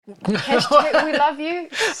Hashtag we love you.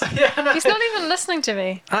 Yeah, no. He's not even listening to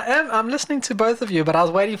me. I'm listening to both of you, but I was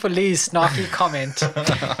waiting for Lee's snarky comment.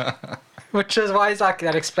 Which is why he's like,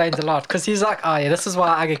 that explains a lot. Because he's like, oh yeah, this is why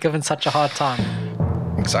I get given such a hard time.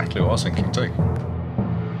 Exactly what I was thinking too.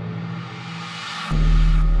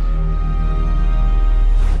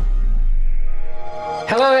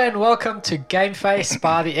 Hello and welcome to Game Face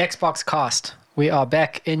by the Xbox Cast. We are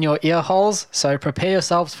back in your ear holes, so prepare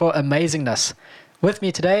yourselves for amazingness. With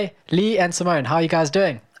me today, Lee and Simone. How are you guys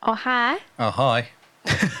doing? Oh, hi. Oh, hi.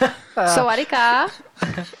 Sawadika.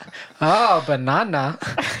 Oh, banana.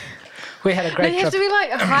 We had a No, great you have to trip. be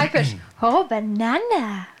like a high pitch. Oh,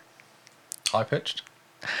 banana. High pitched.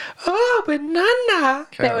 Oh, banana.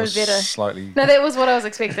 Okay, That was better. Slightly. No, that was what I was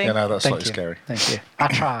expecting. Yeah, no, that's Thank slightly you. scary. Thank you. I'll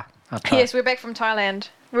try. Yes, we're back from Thailand.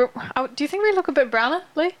 Do you think we look a bit browner,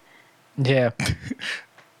 Lee? Yeah.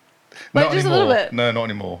 Like, Not just a anymore. little bit. No, not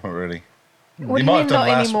anymore. Not really. What do you you might mean have done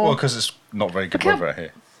not last. anymore? Well, because it's not very good Look how-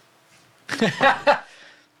 weather out here.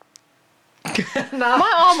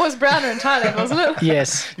 My arm was browner in Thailand, wasn't it?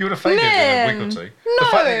 Yes. You would have faded in a week or Man, two. The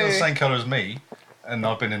fact that you're the no. same colour as me, and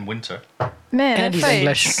I've been in winter, Man, And it he's fades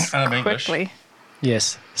English. and I'm English. quickly.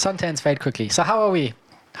 Yes. Suntans fade quickly. So how are we?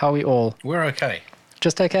 How are we all? We're okay.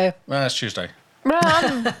 Just okay? Well, it's Tuesday.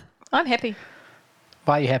 Well, I'm happy.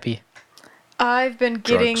 Why are you happy? I've been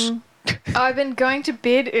getting... I've been going to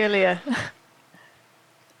bed earlier.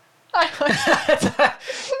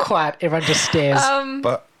 Quiet. Everyone just stares.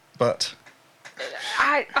 But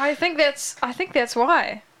I think that's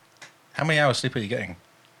why. how many hours sleep are you getting?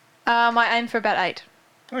 I aim for about 8.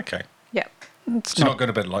 Okay. Yeah. It's So you're not- not going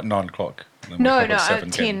to bed at like 9 o'clock? and then No, wake no, up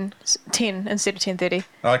at 7, 10 instead of 10:30.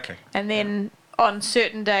 Okay. And then on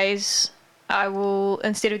certain days, I will,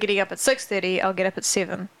 instead of getting up at 6:30, I'll get up at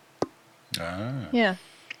 7. Ah, Yeah.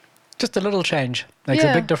 Just a little change makes a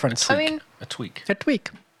Yeah. big difference. I mean, a tweak. A tweak.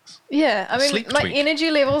 yeah. I mean, Sleep my tweak. energy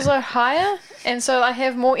levels are higher, and so I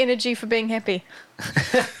have more energy for being happy.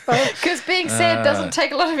 Because being sad doesn't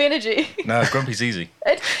take a lot of energy. No, grumpy's easy.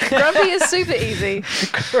 Grumpy is super easy,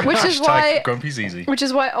 which is Hashtag why. grumpy's easy. Which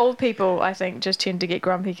is why old people, I think, just tend to get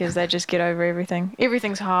grumpy because they just get over everything.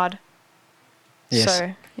 Everything's hard. Yes.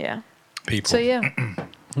 So, yeah. People. So, yeah.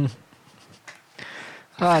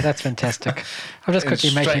 Oh, that's fantastic. I'm just And quickly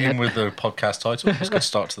straight making in it, with the podcast title. It's a good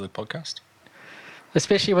start to the podcast.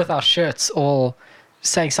 especially with our shirts all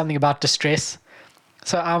saying something about distress.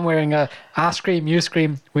 So I'm wearing a I scream, you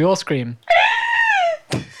scream, we all scream.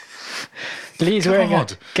 Lee's wearing a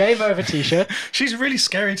God. game over t-shirt. She's really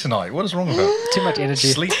scary tonight. What is wrong with her? Too much energy.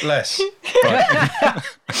 Sleep less. Right.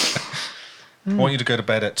 I want you to go to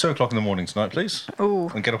bed at 2 o'clock in the morning tonight, please. Ooh.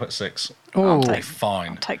 And get up at 6. Oh, Be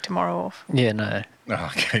fine. Take tomorrow off. yeah, no.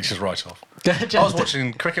 Oh, okay, just right off. I was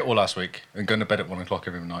watching cricket all last week and going to bed at 1 o'clock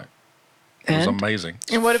every night. It was And? amazing.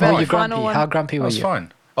 And what Were about you the final grumpy? one? How grumpy It were was you?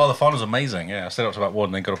 fine. Oh, the final was amazing. Yeah, I stayed up to about 1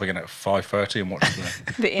 and then got up again at 5:30 and watched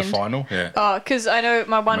the, The end. final. Yeah. Oh, because I know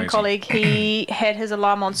my one Amazing. colleague, he had his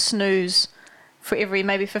alarm on snooze for every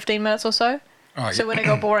maybe 15 minutes or so. Oh, So yeah. when it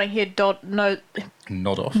got boring, he'd Nod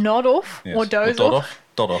off. nod off Yes. or doze dot off,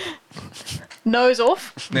 Dot off. nose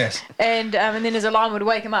off, Yes. and then his alarm would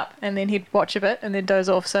wake him up, and then he'd watch a bit and then doze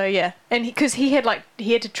off. So yeah, and because he had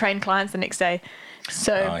to train clients the next day,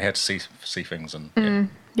 so I had to see things and yeah.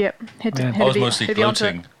 yep, had to, Yeah. had I to was be, mostly had to be onto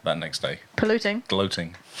it. gloating that next day. Polluting,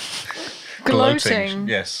 Gloating. gloating.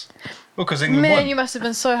 Yes. Well, because England Man, won. you must have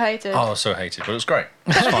been so hated. Oh, I was so hated, but it was great.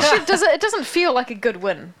 It's fine. Shit, it doesn't feel like a good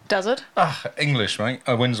win, does it? English, mate.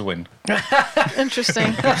 A win's a win.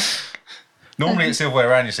 Interesting. Normally it's the other way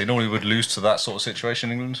around, you see. Normally we'd lose to that sort of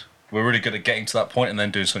situation in England. We're really good at getting to that point and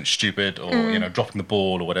then doing something stupid or, dropping the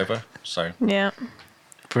ball or whatever. So, Yeah.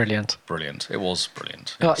 Brilliant. brilliant. It was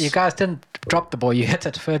brilliant. Well, Yes. you guys didn't drop the ball. You hit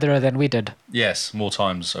it further than we did. Yes, more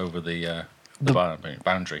times over the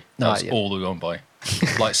boundary. No, That's yeah. all we gone by.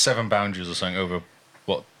 Like 7 boundaries or something over,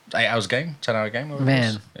 8 hours game? 10-hour game? whatever it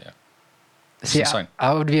Man. was? Yeah. See, insane.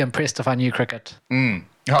 I would be impressed if I knew cricket.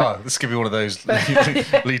 This could be one of those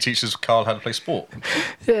Lee teachers Carl how to play sport.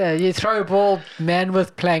 Yeah, you throw a ball, man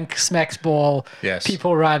with plank smacks ball. Yes.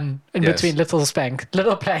 People run in Yes. between little planks.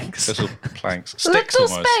 Little planks. Sticks Little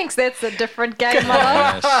almost. Spanks, that's a different game,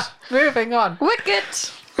 my love. Yes. Moving on.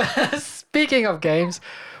 Wicket. Speaking of games,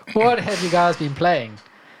 what have you guys been playing?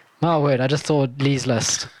 My word, I just saw Lee's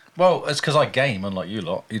list. Well, it's because I game, unlike you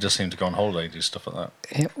lot. You just seem to go on holiday and do stuff like that.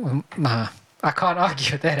 Yeah, nah, I can't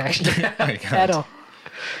argue with that actually You can't. at all.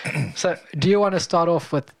 So, do you want to start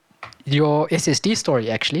off with your SSD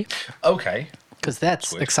story actually? Okay. Because that's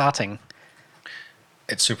Sweet. exciting.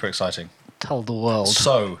 It's super exciting. Tell the world.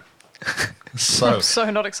 So, I'm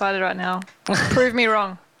so not excited right now. Prove me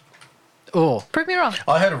wrong. Oh, Prove me wrong.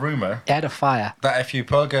 I heard a rumor add a fire. that if you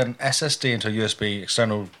plug an SSD into a USB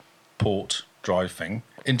external port drive thing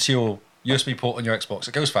into your USB port on your Xbox,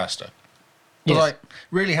 it goes faster. I was Yes. like,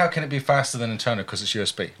 really, how can it be faster than internal because it's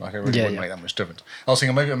USB? Like, it really Yeah, wouldn't yeah. make that much difference. I was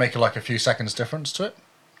thinking maybe it'd make like a few seconds difference to it.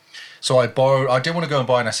 So I did want to go and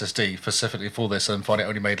buy an SSD specifically for this and find it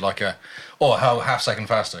only made like how half second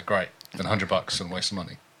faster, great, than $100 and waste of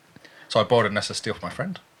money. So I borrowed an SSD off my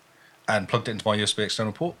friend and plugged it into my USB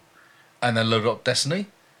external port and then loaded up Destiny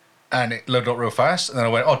and it loaded up real fast. And then I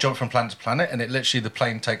went, jump from planet to planet, and it literally, the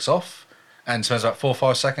plane takes off and spends about 4 or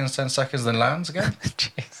 5 seconds, 10 seconds, then lands again.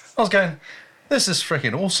 Jeez. I was going, this is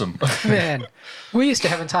freaking awesome. Man, we used to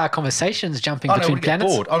have entire conversations jumping I know, between we get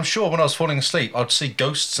planets. bored. I'm sure when I was falling asleep, I'd see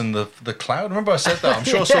ghosts in the cloud. Remember I said that? I'm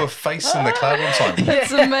sure I saw a face in the cloud one time. That's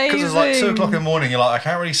Because amazing. it was like 2 o'clock in the morning, you're like, I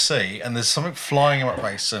can't really see, and there's something flying in my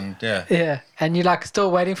face, and yeah. Yeah, and you're like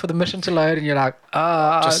still waiting for the mission to load, and you're like,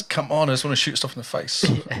 Just come on, I just want to shoot stuff in the face.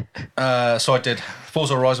 So I did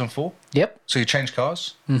Forza Horizon 4. Yep. So you change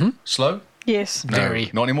cars. Slow? Yes. No, Very.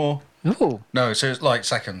 not anymore. Ooh. No, so it's like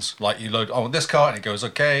seconds. Like you load this car and it goes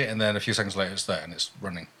okay, and then a few seconds later it's there and it's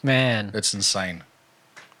running. Man. It's insane.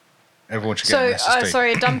 Everyone should So, get an SSD.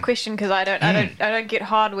 sorry, a dumb question because I don't get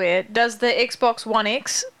hardware. Does the Xbox One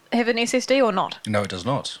X have an SSD or not? No, it does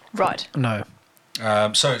not. Right. No.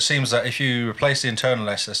 So it seems that if you replace the internal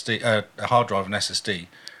SSD, a hard drive and SSD,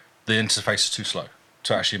 the interface is too slow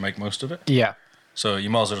to actually make most of it. Yeah. So you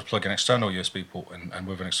might as well just plug an external USB port and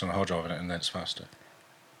with an external hard drive in it, and then it's faster.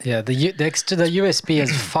 Yeah, the USB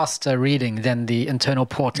is faster reading than the internal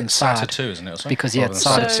port It's inside. SATA 2, isn't it? Or something? Because, yeah, Rather it's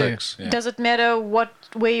than SATA SATA 2. 6, yeah. Does it matter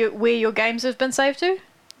where your games have been saved to?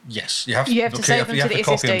 Yes, you have You have to save them you to have the to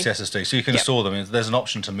copy them SSD. to SSD, so you can Yep. store them. There's an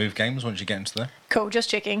option to move games once you get into there. Cool, just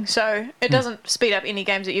checking. So it doesn't speed up any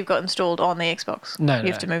games that you've got installed on the Xbox. No, you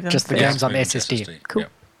have to move them. just the Yeah, games on the move them to SSD. Cool. Yeah.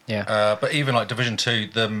 Yeah. But even like Division 2,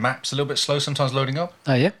 the map's a little bit slow sometimes loading up,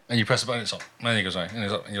 Oh, yeah? and you press a button, it's up, and then it goes away, and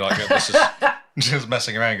it's up, and you're like, this is just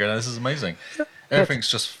messing around, going, this is amazing. Everything's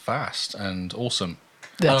just fast and awesome.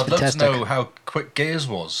 That's and I'd fantastic. love to know how quick Gears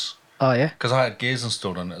was, Oh, yeah? because I had Gears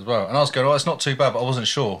installed on it as well, and I was going, it's not too bad, but I wasn't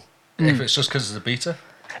sure if it's just because it's a beta.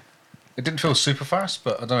 It didn't feel super fast,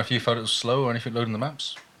 but I don't know if you felt it was slow or anything loading the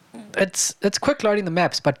maps. It's quick loading the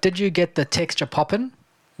maps, but did you get the texture popping?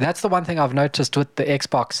 That's the one thing I've noticed with the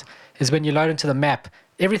Xbox, is when you load into the map,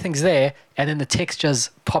 everything's there, and then the textures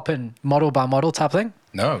pop in model by model type thing.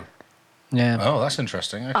 No. Yeah. Oh, that's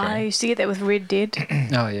interesting. Okay. I used to get that with Red Dead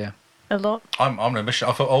Oh, yeah. a lot. I'm on a mission.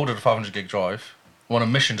 I thought older the 500 gig drive. I'm on a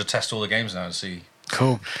mission to test all the games now and see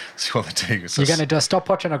Cool. what they do. It's You're just- going to do a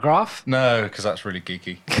stopwatch and a graph? No, because that's really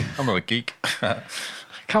geeky. I'm not a geek.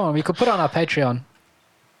 Come on, we could put it on our Patreon.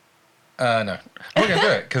 No, I'm not going to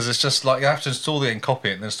do it because it's just like you have to install it and copy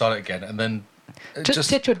it and then start it again, and then it Just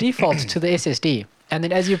set your defaults to the SSD, and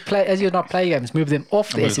then as you're not playing games, move them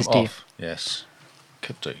off the move them SSD. off. Yes,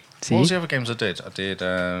 could do. See? What was the other games I did? I did.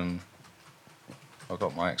 I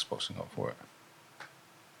got my Xbox and got for it.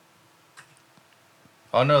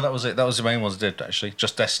 Oh no, that was it. That was the main ones I did actually.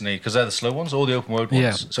 Just Destiny, because they're the slow ones. All the open world ones.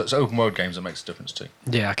 Yeah. So it's open world games that makes a difference too.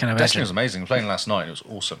 Yeah, I can Destiny imagine. was amazing. Playing last night, it was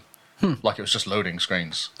awesome. Like it was just loading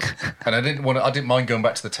screens, and I didn't mind going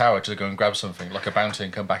back to the tower to go and grab something like a bounty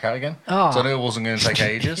and come back out again. Oh. So I knew it wasn't going to take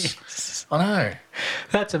ages. I know.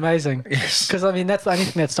 That's amazing. Yes. Because I mean, that's the only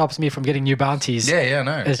thing that stops me from getting new bounties. Yeah, I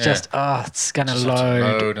know. It's yeah. just it's gonna Just have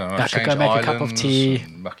to load. and I could go change make a cup of islands tea.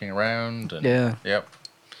 and mucking around. And, Yeah. Yep.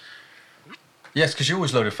 Yes, because you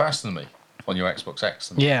always loaded faster than me on your Xbox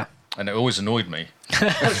X. Yeah. And it always annoyed me.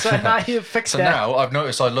 So now you fixed So that. now I've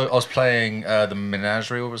noticed I was playing the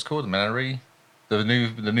Menagerie, what was it called? The Menagerie? The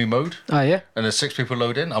new mode. Oh yeah. And there's 6 people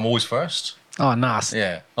load in. I'm always first. Oh nice.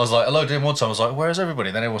 Yeah. I was like, I loaded in one time. I was like, where's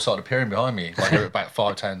everybody? Then everyone started appearing behind me. Like, about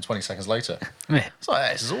 5, 10, 20 seconds later. Yeah. It's like,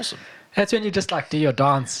 hey, this is awesome. That's when you just like do your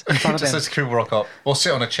dance in front of Just them. let people rock up. Or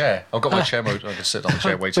sit on a chair. I've got my chair mode. I can sit on the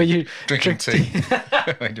chair waiting. So you drinking drink tea.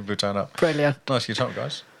 Waiting for people to turn up. Brilliant. Nice you time,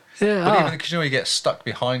 guys. Yeah. But oh. even because you know you get stuck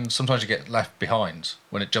behind, sometimes you get left behind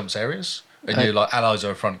when it jumps areas, and Uh, you're like allies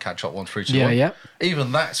over front, catch up 1, 3, 2, Yeah, 1. yeah.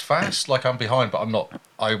 Even that's fast. Like I'm behind, but I'm not.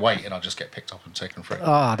 I wait and I just get picked up and taken free.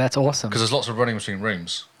 Oh, that's awesome. Because there's lots of running between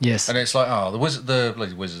rooms, Yes. and it's like the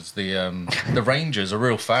bloody wizards, the rangers are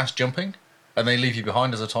real fast jumping, and they leave you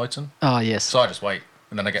behind as a titan. Oh yes. So I just wait,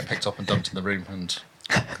 and then I get picked up and dumped in the room and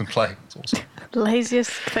can play. It's awesome. Laziest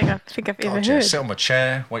thing I think I've ever God, yeah, heard. sit on my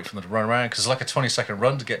chair, wait for them to run around because it's like a 20-second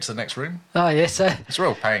run to get to the next room. Oh yes. So It's a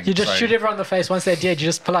real pain. you just so shoot everyone in the face. Once they're dead, you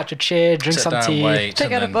just pull out your chair, drink sit some down, tea. wait, Take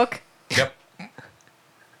and out a then- book. Yep.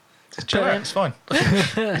 Just chill out, Brilliant. it's fine.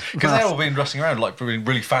 Because they've all been rushing around, like really,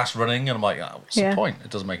 really fast running, and I'm like, what's Yeah. the point? It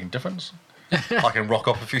doesn't make any difference. I can rock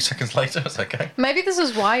off a few seconds later. It's okay. Maybe this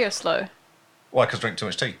is why you're slow. Why? Because I drink too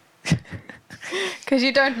much tea. Because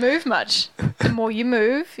you don't move much. The more you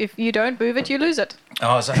move, if you don't move it, you lose it.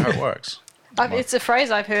 Oh, is that how it works? It's a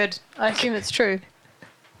phrase I've heard. I assume it's true.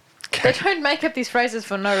 They don't make up these phrases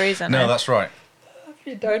for no reason. No, eh? that's right. If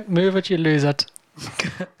you don't move it, you lose it.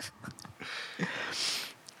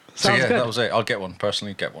 So Sounds yeah, good. that was it. I'll get one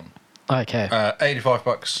personally. Get one. Okay.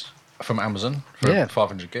 $85 from Amazon for Yeah.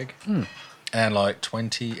 500 gig, and like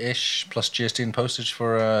 20-ish plus GST and postage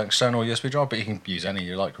for external USB drive. But you can use any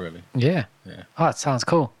you like, really. Yeah. Yeah. Oh, it sounds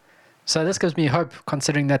cool. So this gives me hope,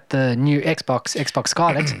 considering that the new Xbox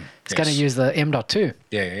Scarlet, is Yes. going to use the M.2.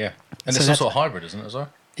 Yeah. And So it's that's- also a hybrid, isn't it, as well?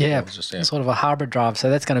 Yeah, It's just, yeah. sort of a hybrid drive. So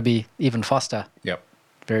that's going to be even faster. Yep.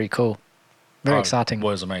 Very cool. Very I exciting.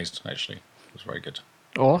 was amazed, actually. It was very good.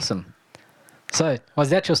 Awesome. So was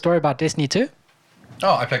that your story about Destiny 2?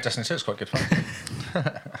 Oh, I played Destiny 2. It's quite good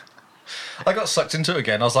fun. I got sucked into it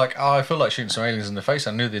again. I was like, oh, I feel like shooting some aliens in the face.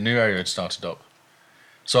 I knew the new area had started up.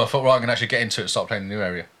 So I thought, right, I'm going to actually get into it and start playing the new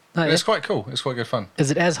area. Oh, yeah. It's quite cool. It's quite good fun.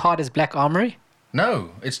 Is it as hard as Black Armory?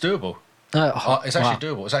 No, it's doable. It's actually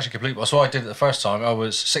doable. It's actually complete. So I did it the first time. I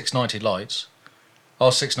was 690 lights. I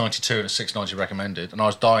was 692 and it's 690 recommended. And I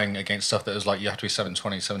was dying against stuff that was like, you have to be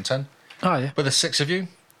 720, 710. Oh, yeah. But there's 6 of you.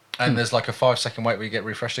 And there's like a 5-second wait where you get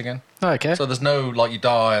refreshed again. Oh, okay. So there's no, like, you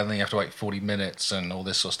die and then you have to wait 40 minutes and all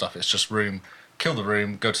this sort of stuff. It's just room, kill the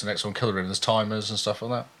room, go to the next one, kill the room. There's timers and stuff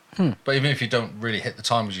like that. But even if you don't really hit the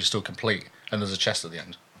timers, you still complete. And there's a chest at the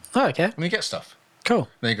end. Oh, okay. And you get stuff. Cool.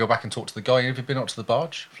 Then you go back and talk to the guy. Have you been up to the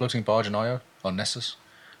barge? Floating barge in IO? On Nessus?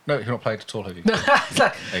 No, you've not played at all, have you? It's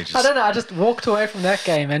like, Ages. I don't know. I just walked away from that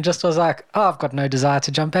game and just was like, oh, I've got no desire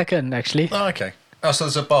to jump back in, actually. Oh, okay. Oh, so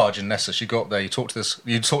there's a barge in Nessus. You go up there, you talk to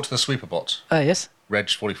the sweeper bot, Oh, yes.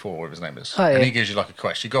 Reg44, whatever his name is. Oh, yeah. And he gives you like a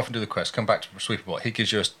quest. You go off and do the quest, come back to the sweeper bot. He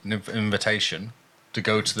gives you an invitation to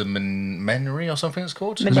go to the menagerie or something it's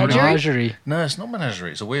called. Menagerie? Menagerie. No, it's not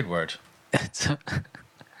menagerie. It's a weird word. It's-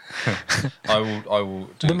 I will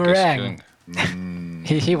do The this meringue. thing.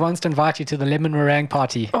 he wants to invite you to the lemon meringue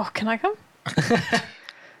party. Oh, can I come?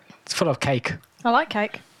 It's full of cake. I like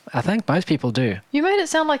cake. I think most people do. You made it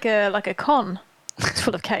sound like a con. It's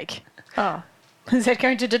full of cake. Oh, is that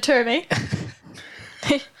going to deter me?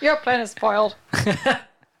 Your plan is spoiled. I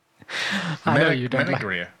know you don't like.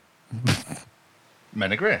 Menagria.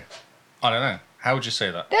 Menagria. I don't know. How would you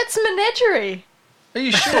say that? That's menagerie. Are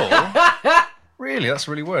you sure? Really? That's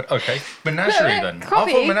a really weird. Okay. Menagerie No, then.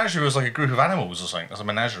 copy. I thought menagerie was like a group of animals or something. That's a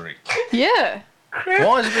menagerie. Yeah.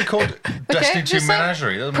 Why is it called Destiny 2 just say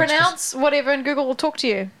Menagerie? That makes Pronounce whatever and Google will talk to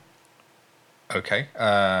you. Okay.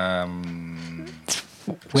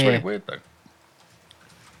 It's Where? really weird though.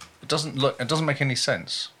 It doesn't make any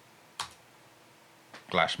sense.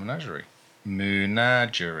 Glass menagerie.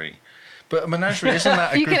 Menagerie. But a menagerie, isn't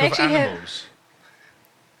that a You group can of actually have- animals?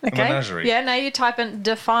 Okay. menagerie. Yeah, now you type in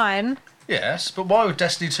define. Yes, but why would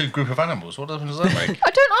Destiny 2 group of animals? What difference does that make? I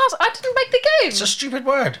don't ask. I didn't make the game. It's a stupid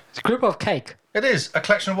word. It's a group of cake. It is. A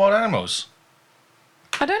collection of wild animals.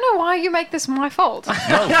 I don't know why you make this my fault.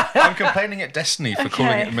 No, I'm complaining at Destiny for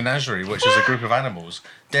calling Okay. it a menagerie, which is a group of animals.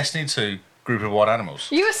 Destiny 2, group of wild animals.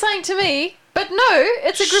 You were saying to me, but no,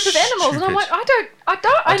 it's a group of animals, and I'm Stupid. like,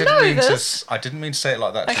 I know this. I didn't mean to say it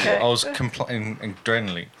like that. to you. Okay. I was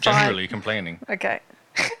generally complaining. Okay.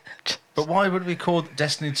 But why would we call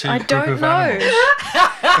Destiny 2 I group don't of know. animals?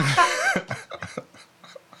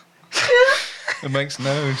 It makes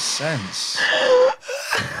no sense.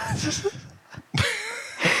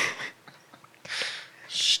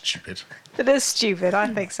 Stupid. It is stupid. I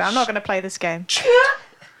think so. I'm not going to play this game.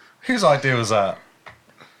 Whose idea was that?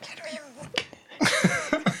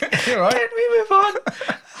 You all right? Can we move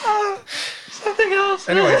on? Something else.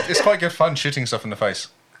 Anyway, it's quite good fun shooting stuff in the face.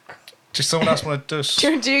 Does someone else want to do this?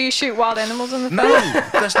 Do you shoot wild animals in the face?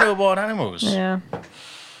 No, there's no wild animals. Yeah.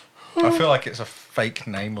 I feel like it's a fake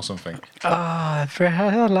name or something. I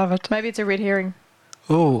love it. Maybe it's a red herring.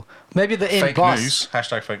 Ooh, maybe the end Fake boss. news.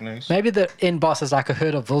 Hashtag fake news. Maybe the end boss is like a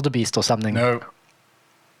herd of wildebeest or something. No.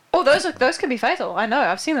 Oh, those can be fatal. I know.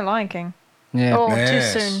 I've seen The Lion King. Yeah. Oh,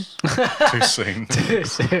 Yes. too soon. Too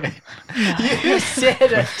soon. You said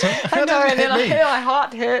it. I know, and then hit me. my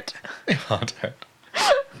heart hurt. Hard hit.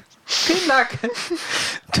 Been like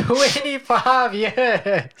 25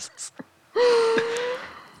 years.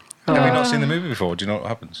 Have you not seen the movie before? Do you know what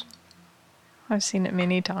happens? I've seen it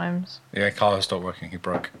many times. Yeah, Carl has stopped working. He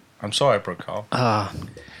broke. I'm sorry I broke Carl. Ah,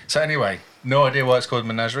 So anyway, no idea why it's called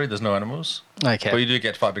Menagerie. There's no animals. okay. But you do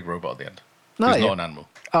get to fight a big robot at the end. No, He's yeah. not an animal.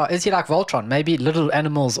 Oh, is he like Voltron? Maybe little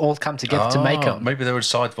animals all come together to make him. Maybe they were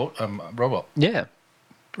side robot. Yeah.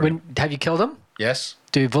 Have you killed him? Yes.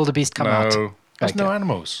 Do wildebeest come out? No, there's no Okay.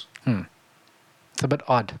 animals. It's a bit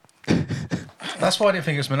odd. That's why I didn't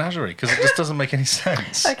think it was menagerie, because it just doesn't make any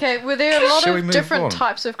sense. Okay, were there a lot Shall we of move different on?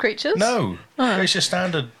 types of creatures? No, it's your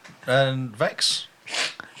standard Vex,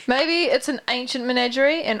 Maybe it's an ancient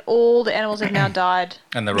menagerie and all the animals have now died.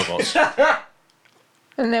 and they're robots.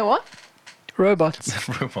 And they're what? Robots.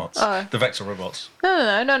 Robots. Oh. The Vex are robots.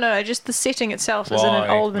 No. Just the setting itself is in an Why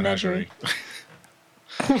old menagerie.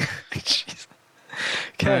 Jeez.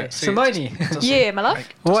 Okay, Right, see, Simone, it doesn't Yeah, my love.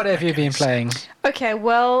 make- what have you been playing? Okay,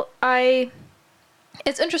 well,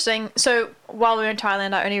 it's interesting. So while we were in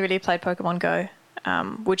Thailand, I only really played Pokemon Go,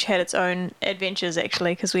 which had its own adventures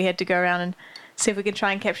actually, because we had to go around and see if we could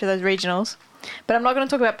try and capture those regionals. But I'm not going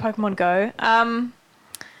to talk about Pokemon Go,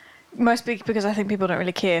 mostly because I think people don't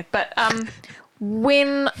really care. But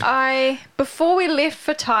before we left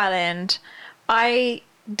for Thailand, I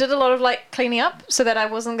did a lot of like cleaning up so that I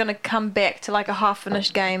wasn't going to come back to like a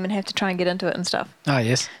half-finished game and have to try and get into it and stuff. Ah,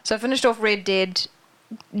 yes. So I finished off Red Dead,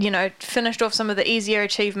 finished off some of the easier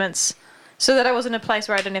achievements so that I was in a place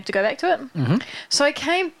where I didn't have to go back to it. Mm-hmm. So I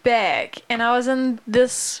came back and I was in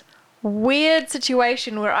this weird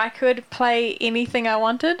situation where I could play anything I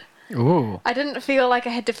wanted. Ooh. I didn't feel like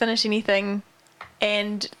I had to finish anything,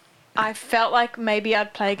 and I felt like maybe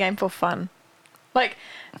I'd play a game for fun. Like,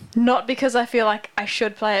 not because I feel like I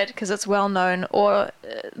should play it because it's well known or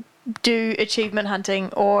do achievement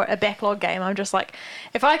hunting or a backlog game. I'm just like,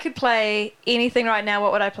 if I could play anything right now,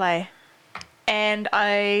 what would I play? And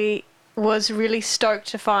I was really stoked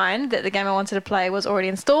to find that the game I wanted to play was already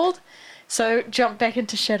installed. So jumped back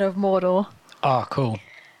into Shadow of Mordor. Oh, cool.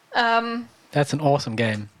 That's an awesome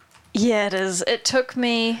game. Yeah, it is. It took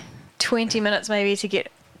me 20 minutes maybe to get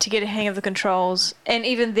a hang of the controls. And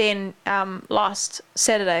even then, last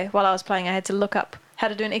Saturday while I was playing, I had to look up how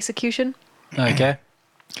to do an execution. Okay.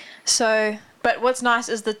 So, but what's nice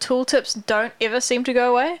is the tooltips don't ever seem to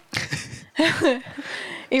go away.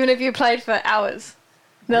 Even if you played for hours.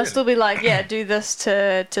 They'll Really? still be like, yeah, do this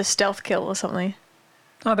to stealth kill or something.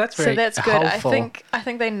 Oh, that's very So that's good. helpful. I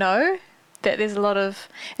think they know that there's a lot of,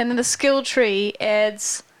 and then the skill tree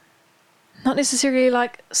adds, not necessarily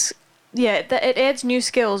like, it adds new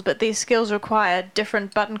skills, but these skills require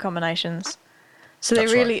different button combinations. So there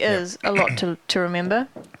That's right, really yeah. is a lot to remember.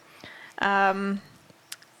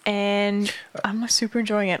 And I'm super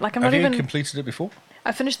enjoying it. Like I'm Have not you even. completed it before?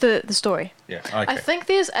 I finished the story. Yeah. I Okay. think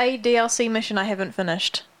there's a DLC mission I haven't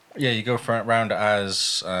finished. Yeah, you go around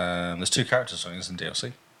as there's two characters I think, in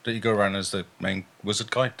DLC. Don't you go around as the main wizard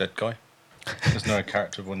guy, dead guy? There's no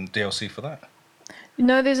character one DLC for that.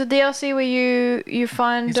 No, there's a DLC where you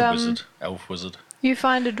find He's a wizard, elf wizard. you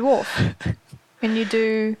find a dwarf, and you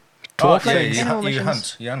do. Dwarf yeah, things. Animal you missions.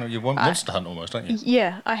 hunt. Yeah, no, you want monster hunt almost, don't you?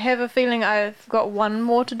 Yeah, I have a feeling I've got one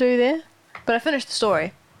more to do there, but I finished the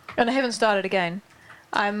story, and I haven't started again.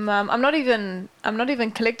 I'm not even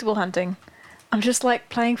collectible hunting. I'm just like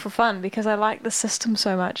playing for fun because I like the system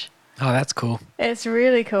so much. Oh, that's cool. It's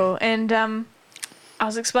really cool, and I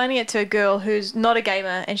was explaining it to a girl who's not a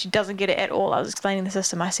gamer and she doesn't get it at all. I was explaining the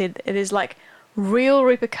system. I said it is like real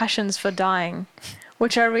repercussions for dying,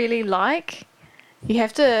 which I really like. You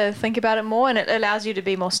have to think about it more, and it allows you to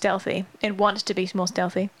be more stealthy and want to be more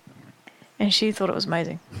stealthy. And she thought it was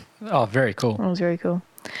amazing. Oh, very cool. It was very cool.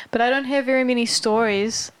 But I don't have very many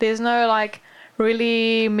stories. There's no like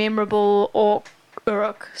really memorable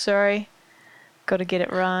Uruk. Sorry, got to get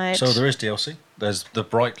it right. So there is DLC. There's the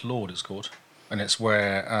Bright Lord, it's called, and it's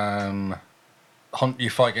where you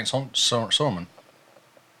fight against Sauron.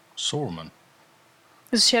 Sauron.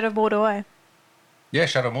 Is Shadow of Mordor away? Yeah,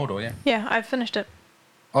 Shadow of Mordor. Yeah. Yeah, I've finished it.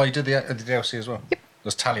 Oh, you did the DLC as well. Yep.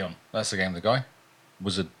 There's Talion. That's the game. The guy,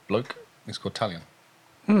 wizard bloke. He's called Talion.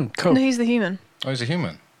 Cool. No, he's the human. Oh, he's a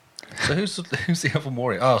human. So who's the other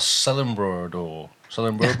warrior? Oh, Celebrimbor.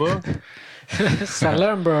 Celebrimbor.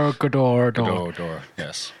 Salamburgador. Dor.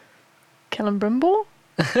 Yes. Celebrimbor?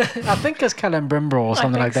 I think it's Celebrimbor or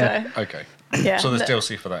something I like think that. so. Okay. Yeah. So there's no-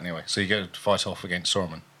 DLC for that anyway. So you get to fight off against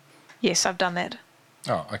Sauron. Yes, I've done that.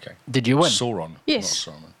 Oh, okay. Did you win? Sauron. Yes.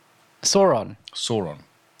 Not Sauron. Sauron. Sauron.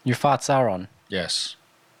 You fought Sauron. Yes.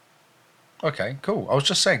 Okay, cool. I was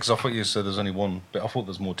just saying because I thought you said there's only one, but I thought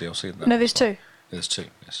there's more DLC than that. No, there's two. There's two.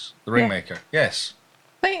 Yes. The Ringmaker. Yes.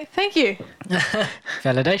 Thank you.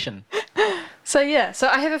 Validation. So yeah, so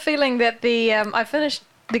I have a feeling that I finished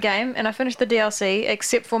the game and I finished the DLC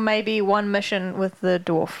except for maybe one mission with the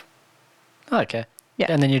dwarf. Okay. Yeah.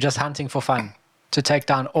 And then you're just hunting for fun to take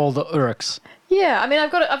down all the Uruks. Yeah, I mean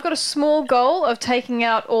I've got a small goal of taking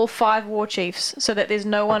out all 5 war chiefs so that there's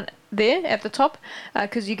no one there at the top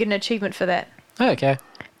because you get an achievement for that. Okay.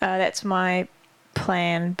 That's my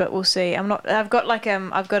plan, but we'll see. I've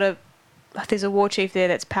got there's a war chief there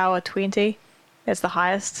that's power 20. That's the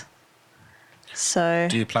highest. So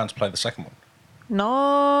Do you plan to play the second one?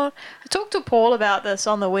 no, I talked to Paul about this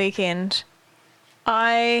on the weekend.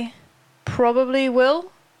 I probably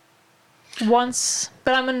will once,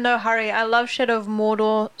 but I'm in no hurry. I love Shadow of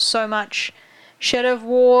Mordor so much. Shadow of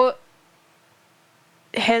War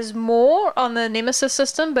has more on the Nemesis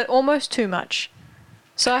system, but almost too much.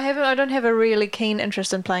 So I don't have a really keen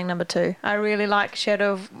interest in playing number 2. I really like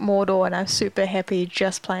Shadow of Mordor, and I'm super happy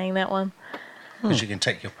just playing that one. Because you can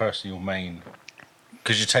take your main.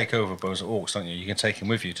 Because you take over Bows of Orcs, don't you? You can take him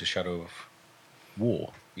with you to Shadow of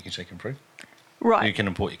War. You can take him through. Right. You can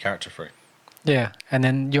import your character through. Yeah, and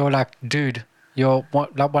then you're like, dude, you're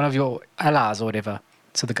like one of your allies or whatever.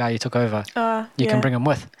 So the guy you took over, you can bring him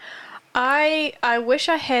with. I wish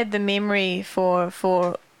I had the memory for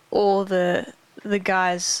all the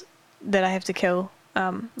guys that I have to kill.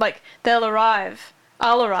 Like they'll arrive,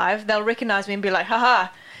 I'll arrive, they'll recognize me and be like, haha,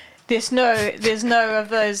 there's no of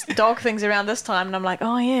those dog things around this time, and I'm like,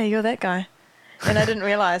 oh yeah, you're that guy, and I didn't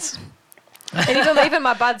realize. And even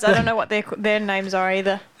my buds, I don't know what their names are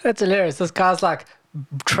either. That's hilarious. This guy's like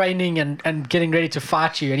training and getting ready to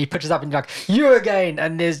fight you, and he pitches up and you're like, you again,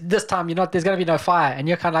 and there's going to be no fire, and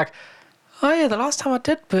you're kind of like, oh yeah, the last time I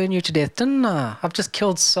did burn you to death, didn't I? I've just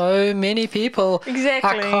killed so many people.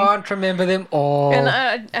 Exactly. I can't remember them all. And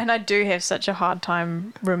I do have such a hard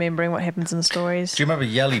time remembering what happens in the stories. Do you remember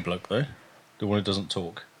Yelly Bloke, though? The one who doesn't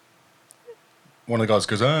talk? One of the guys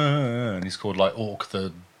goes, and he's called like Orc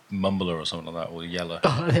the Mumbler or something like that, or Yeller.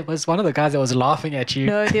 Oh, there was one of the guys that was laughing at you.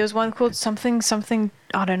 No, there was one called something,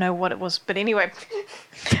 I don't know what it was, but anyway.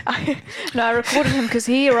 I recorded him because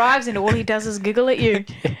he arrives and all he does is giggle at you.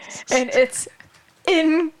 Yes. And it's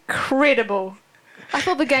incredible. I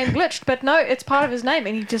thought the game glitched, but no, it's part of his name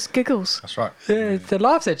and he just giggles. That's right. Yeah, it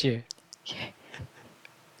laughs at you. Yeah.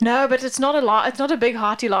 No, but it's not it's not a big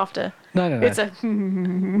hearty laughter. No. It's a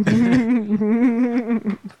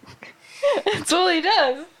That's all he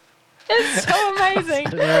does. It's so amazing.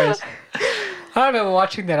 I remember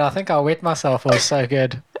watching that. I think I wet myself. It was so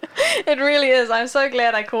good. It really is. I'm so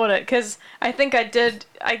glad I caught it because I think I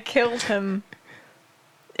killed him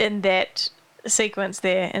in that sequence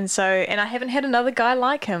there, and I haven't had another guy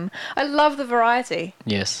like him. I love the variety.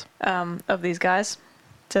 Yes. Of these guys,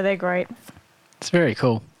 so they're great. It's very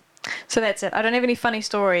cool. So that's it. I don't have any funny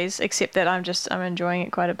stories except that I'm enjoying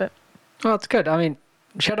it quite a bit. Well, it's good. I mean,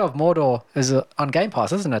 Shadow of Mordor is on Game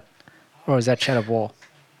Pass, isn't it? Or is that Shadow of War?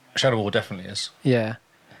 Shadow of War definitely is. Yeah.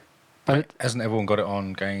 But hasn't everyone got it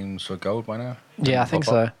on Games for Gold by now? Yeah, I think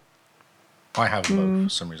so. I have both for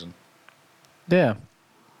some reason. Yeah.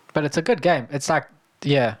 But it's a good game. It's like,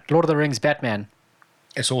 Lord of the Rings, Batman.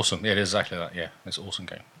 It's awesome. Yeah, it is exactly that. Yeah, it's an awesome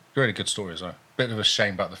game. Really good story as well. Bit of a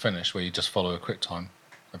shame about the finish where you just follow a quick time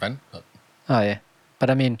event. But Oh, yeah.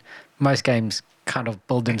 But I mean, most games kind of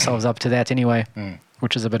build themselves up to that anyway,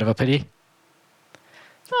 which is a bit of a pity.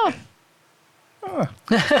 Oh.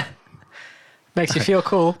 Makes you feel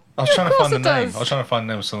cool. I was trying to find the it name. does. I was trying to find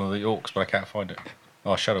the name of some of the orcs, but I can't find it.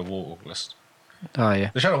 Oh, Shadow of War Orc list. Oh, yeah.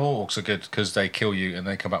 The Shadow of War Orcs are good because they kill you and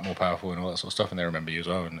they come back more powerful and all that sort of stuff, and they remember you as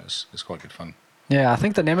well, and it's quite good fun. Yeah, I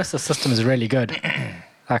think the Nemesis system is really good.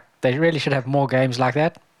 Like, they really should have more games like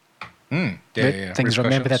that. Yeah. Things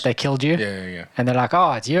remember that they killed you. Yeah. And they're like,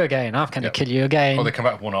 oh, it's you again. I'm going to kill you again. Or they come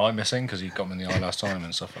back with one eye missing because you got them in the eye last time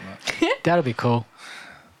and stuff like that. That'll be cool.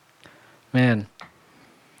 Man.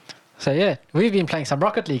 So, yeah, we've been playing some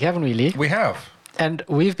Rocket League, haven't we, Lee? We have. And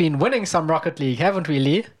we've been winning some Rocket League, haven't we,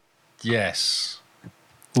 Lee? Yes.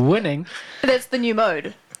 Winning. That's the new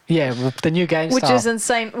mode. Yeah, the new game Which style. is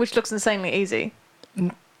insane, which looks insanely easy.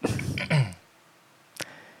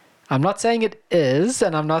 I'm not saying it is,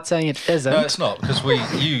 and I'm not saying it isn't. No, it's not because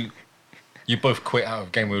you both quit out of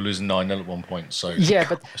a game. We were losing 9-0 at one point, so Yeah,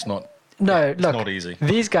 but it's not. No, it's look, not easy.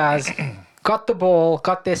 These guys got the ball,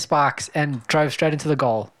 got their sparks, and drove straight into the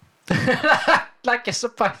goal. Like you're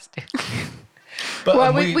supposed to. But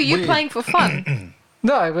Well, were you playing for fun?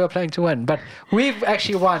 No, we were playing to win, but we've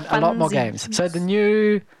actually won a lot more games. So the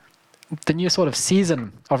new sort of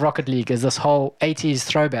season of Rocket League is this whole 80s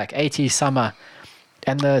throwback, 80s summer.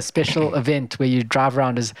 And the special event where you drive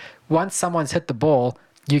around is once someone's hit the ball,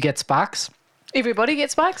 you get sparks. Everybody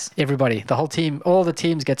gets spikes? Everybody, the whole team, all the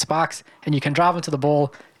teams get sparks, and you can drive into the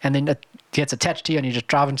ball, and then it gets attached to you, and you just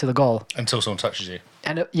drive into the goal. Until someone touches you.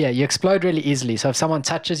 And you explode really easily. So if someone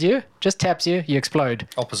touches you, just taps you, you explode.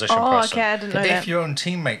 Opposition Oh, person. okay, I didn't know If that. your own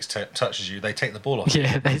teammates touches you, they take the ball off.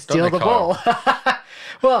 Yeah, they Don't steal the Kyle? ball.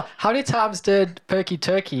 Well, how many times did Perky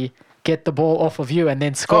Turkey get the ball off of you and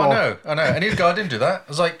then score? Oh, I know. And the guy didn't do that. I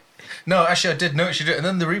was like, No, actually, I did notice you did, and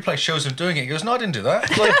then the replay shows him doing it. He goes, "No, I didn't do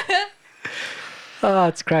that." Like, Oh,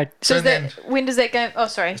 it's great. So is then that, when does that game? Oh,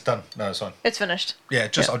 sorry, it's done. No, it's fine. it's finished. Yeah, I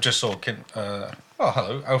just saw. Oh,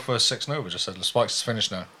 hello. Alpha 6 Nova just said the spikes is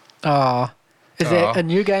finished now. Oh, is there Aw. a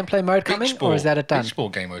new gameplay mode coming, Beach ball. or is that it done? Beach ball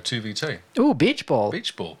game mode 2v2. Ooh, beach ball.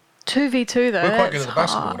 Beach ball. 2v2 though. We're quite good that's at the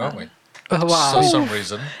basketball, hard. aren't we? Oh, wow. For some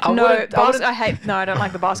reason. I No, wouldn't, I don't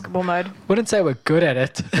like the basketball mode. wouldn't say we're good at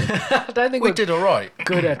it. I don't think We we're did all right.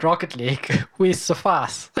 good at Rocket League. We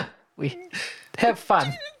suffice. We have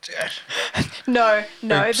fun. No,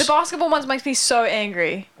 Oops. the basketball ones makes me so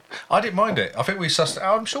angry. I didn't mind it. I think we sussed it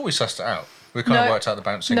out. I'm sure we sussed it out. We kind of No. worked out the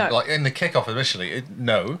bouncing. No. Like in the kickoff initially,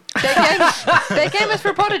 no. That game is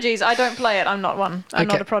for prodigies. I don't play it. I'm not one. I'm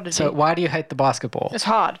not Okay, a prodigy. So why do you hate the basketball? It's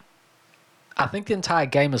hard. I think the entire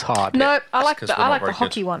game is hard. No, I like 'cause the we're not very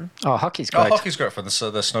hockey good. one. Oh, hockey's Oh, great. hockey's great for the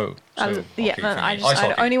snow. Yeah, hockey no, thingy. I Ice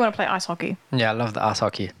hockey. only want to play ice hockey. Yeah, I love the ice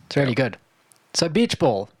hockey. It's really good. So beach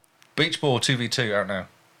ball. Beach ball 2v2 out now.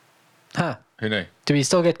 Huh. Who knew? Do we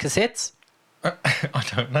still get cassettes? I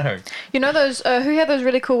don't know. You know those? Who had those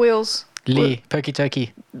really cool wheels? Lee, Pokey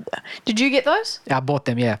Tokey. Did you get those? I bought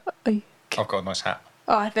them, yeah. I've got a nice hat.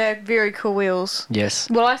 Oh, they're very cool wheels. Yes.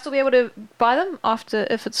 Will I still be able to buy them after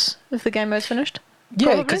if the game mode's finished? Yeah,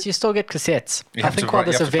 Probably. because you still get cassettes. You I have think to, while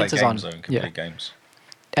you this have to play event is on. games, though, and Yeah. complete games.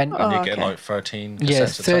 And Oh, And you get okay. like 13 yeah,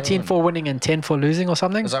 cassettes a 13 total, for winning and 10 for losing or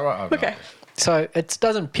something. Is that right? I have no Okay. idea. So it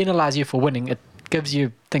doesn't penalize you for winning. It gives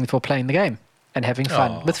you things for playing the game and having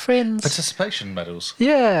fun Aw. with friends. Participation medals.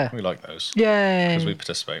 Yeah. We like those. Yay. Because we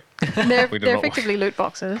participate. They're We do they're not- effectively loot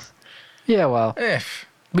boxes. Yeah, well, If.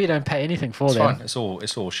 we don't pay anything for It's them. fine.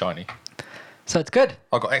 It's all shiny. So it's good.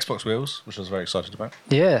 I got Xbox wheels, which I was very excited about.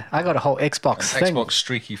 Yeah, I got a whole Xbox An thing. Xbox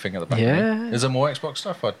streaky thing at the back. Yeah. Of me. Is there more Xbox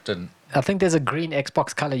stuff? I didn't. I think there's a green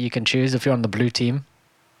Xbox color you can choose if you're on the blue team.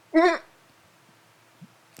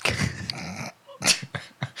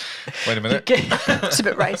 Wait a You minute. get, It's a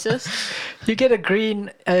bit racist. you get a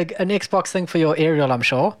green, an Xbox thing for your aerial, I'm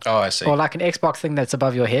sure. Oh, I see. Or like an Xbox thing that's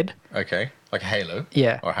above your head. Okay. Like a halo.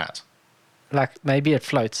 Yeah. Or a hat. Like maybe it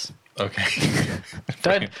floats. Okay.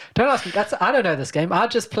 Don't ask me. I don't know this game. I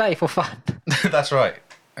just play for fun. That's right.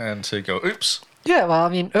 And to go, oops. Yeah, well, I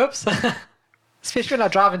mean, oops. Especially when I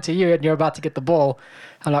drive into you and you're about to get the ball.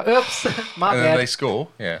 I'm like, oops, my And then they bad. score.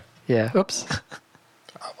 Yeah. Yeah, oops.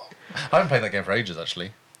 I haven't played that game for ages,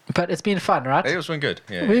 actually. But it's been fun, right? It's been good.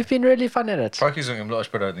 Yeah. We've been really fun at it. Crikey's doing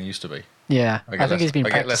much better than he used to be. Yeah, I think he's been I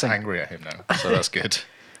get less practicing. angry at him now, so that's good.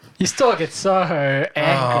 You still get so angry.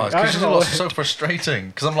 Oh, it's because Oh, it's so frustrating.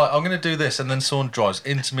 Because I'm like, I'm going to do this, and then someone drives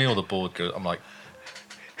into me or the board goes. I'm like,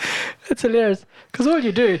 it's hilarious. Because all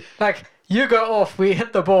you do, like, you go off, we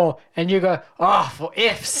hit the ball, and you go, oh, for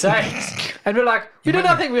F's sakes. And we're like, we did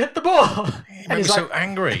nothing, we hit the ball. you And make me he's so like,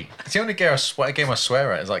 angry. It's the only game I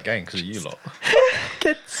swear at is that game because of you lot.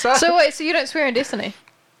 get so. So wait, so you don't swear in Destiny?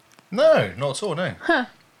 No, not at all, no. Huh.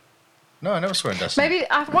 No, I never swear in Destiny. Maybe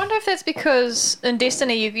I wonder if that's because in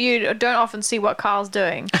Destiny you don't often see what Carl's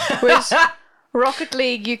doing, whereas Rocket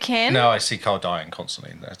League you can. No, I see Carl dying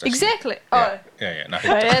constantly. In Destiny. Exactly. Yeah, Oh, yeah. No,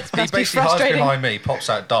 that he must be basically hides frustrating. behind me,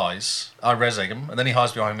 pops out, dies. I res him, and then he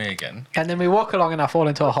hides behind me again. And then we walk along and I fall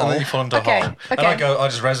into a hole. And then you fall into Okay, a hole. And okay. I go, I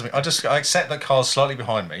just res him. I accept that Carl's slightly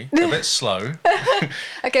behind me, a bit slow.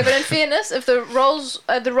 Okay, but in fairness, if the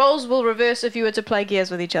roles will reverse if you were to play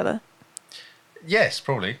Gears with each other. Yes,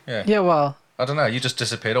 probably. Yeah. Yeah, well, I don't know. You just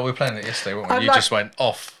disappeared. Oh, we were playing it yesterday, weren't we? I'm You like- just went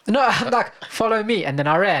off. no, I'm like, follow me. And then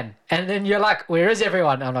I ran. And then you're like, where is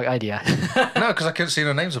everyone? I'm like, oh dear. No, because I couldn't see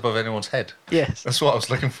the names above anyone's head. Yes. That's what I was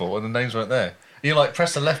looking for, and the names weren't there. You like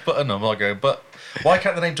press the left button. I'm like, going, but why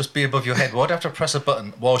can't the name just be above your head? Why do I have to press a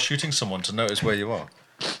button while shooting someone to notice where you are?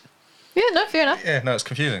 Yeah, no, fair enough. Yeah, no, it's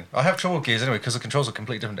confusing. I have trouble with Gears anyway because the controls are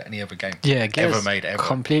completely different to any other game. Yeah, Gears ever made ever.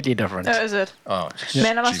 completely different. Oh, is it? Oh, just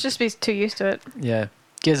Man, I must stupid. just be too used to it. Yeah,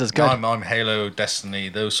 Gears is good. I'm Halo, Destiny,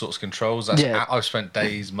 those sorts of controls. That's, Yeah. I've spent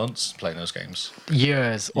days, months playing those games.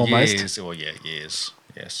 Years almost. Years. Well, yeah, years.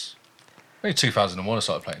 Yes. Maybe 2001 I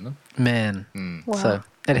started playing them. Man. Wow. So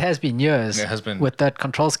it has been years. It has been. with that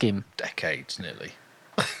control scheme, Decades, nearly.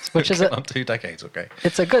 which is Getting on 2 decades, okay.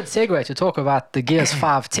 it's a good segue to talk about the Gears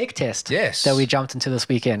 5 tech test. Yes. That we jumped into this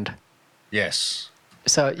weekend. Yes.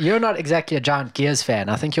 So you're not exactly a giant Gears fan.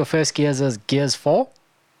 I think your first Gears is Gears 4.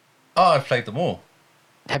 Oh, I've played them all.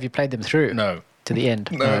 Have you played them through? No. To the end?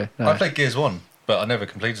 No. I played Gears 1, but I never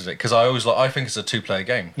completed it because I think it's a 2-player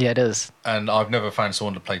game. Yeah, it is. And I've never found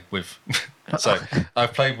someone to play with. So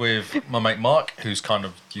I've played with my mate Mark, who's kind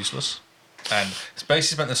of useless. And he's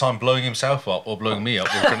basically spent the time blowing himself up or blowing me up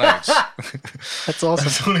with grenades. That's awesome.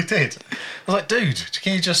 That's all he did. I was like, dude,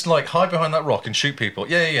 can you just like hide behind that rock and shoot people?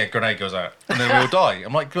 Yeah. Grenade goes out, and then we all die.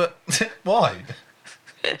 I'm like, but why?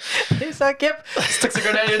 He's like, yep, sticks a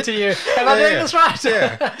grenade into you. Am I doing this right?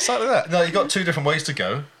 Yeah, it's like that. No, you got two different ways to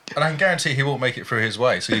go, and I can guarantee he won't make it through his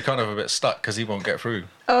way. So you're kind of a bit stuck because he won't get through.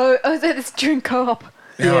 Oh, that's during co-op.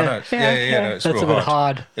 Yeah, I Yeah. know. Yeah. No, it's That's real a bit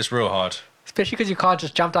hard. It's real hard. Especially because you can't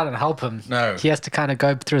just jump down and help him. No. He has to kind of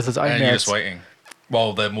go through his own And you're merits. just waiting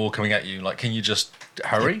while they're more coming at you. Like, can you just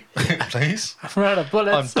hurry, please? I'm out of I'm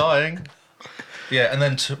bullets. dying. Yeah, and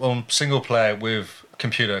then single player with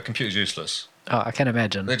computer's useless. Oh, I can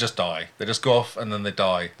imagine. They just die. They just go off and then they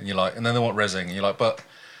die, and you're like, and then they want rezzing, and you're like, but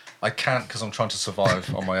I can't because I'm trying to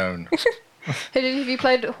survive on my own. Have you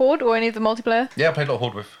played Horde or any of the multiplayer Yeah, I played a lot of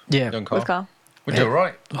Horde with Yeah. young Carl. with Carl? We do all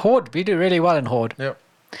right. Horde, we do really well in Horde. Yep.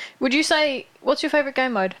 Would you say what's your favorite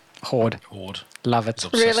game mode? Horde. Horde. Love It's it.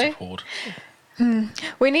 obsessed Really? with Horde.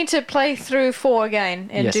 We need to play through 4 again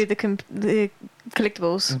and Yes. do the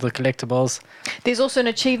collectibles. The collectibles. There's also an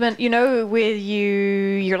achievement, where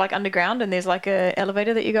you're like underground and there's like a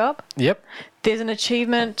elevator that you go up. Yep. There's an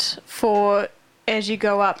achievement for as you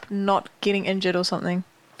go up not getting injured or something.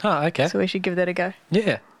 Oh, okay. So we should give that a go.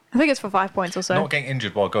 Yeah. I think it's for 5 points or so. Not getting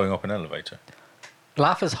injured while going up an elevator.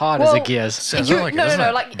 Life is hard as Well, it gears. Sounds You- like it, no, doesn't no,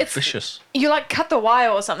 it? like, it's- vicious. You like cut the wire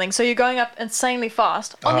or something, so you're going up insanely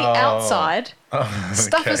fast. On the Oh. outside, Oh,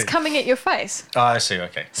 stuff is okay. coming at your face. Ah, I see.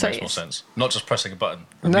 Okay, So makes more yes. sense. Not just pressing a button,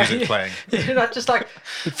 the No, music playing. You're not just like,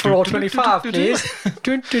 for all 25, please.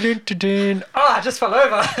 Dun, dun, dun, dun, dun. Oh, I just fell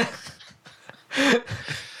over.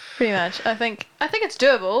 Pretty much. I think it's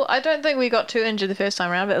doable. I don't think we got too injured the first time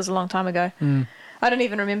around, but it was a long time ago. I don't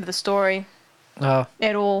even remember the story Oh,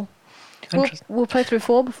 at all. We'll, Interest- we'll play through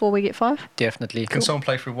 4 before we get 5. definitely. Can someone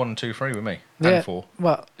play through 1 and 2, 3 with me? Yeah. And 4.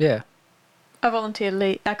 Well, yeah. I volunteer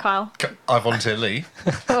Kyle. I volunteer Lee.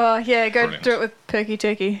 Oh, yeah, go Brilliant. do it with Perky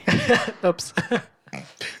Turkey. Oops.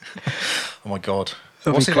 Oh my god.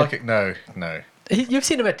 That'll What's be he good. like? It? No. You've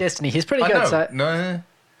seen him at Destiny. He's pretty I good. know. So No.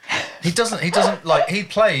 He doesn't like. He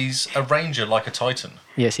plays a ranger like a titan,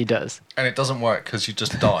 yes, he does. and it doesn't work because you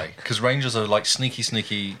just die. Because rangers are like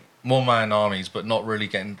sneaky, more man armies, but not really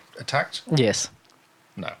getting attacked. Yes.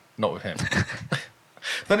 No, not with him.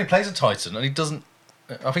 Then he plays a titan, and he doesn't.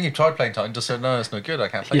 I think he tried playing titan, just said no, it's no good. I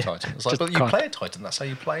can't play Yeah, titan. It's like, just but you can't. play a titan. That's how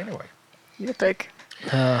you play anyway. Epic.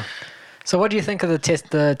 So what do you think of the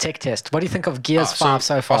tech test? What do you think of Gears Ah, 5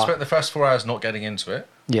 so far? I spent the first 4 hours not getting into it.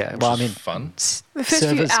 Yeah, Which well, I was mean, fun. The first few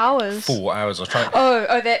servers- hours. 4 hours. I was trying.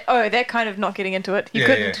 That kind of not getting into it. You Yeah.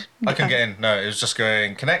 couldn't. I couldn't get in. No, it was just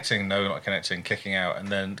going connecting. No, not connecting. Clicking out, and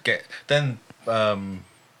then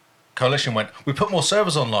Coalition went. We put more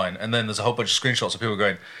servers online, and then there's a whole bunch of screenshots of people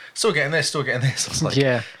going, still getting this, still getting this. I was like,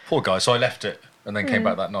 Yeah. poor guy. So I left it, and then came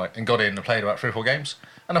back that night and got in and played about 3 or 4 games.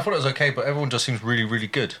 And I thought it was okay, but everyone just seems really, really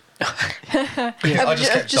good. I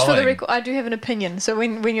just kept for the dying. record, I do have an opinion. So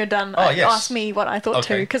when you're done, Oh, yes. ask me what I thought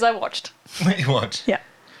too, Okay. because I watched. you want? Yeah.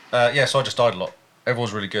 Yeah. So I just died a lot.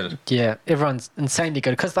 Everyone's really good. yeah, everyone's insanely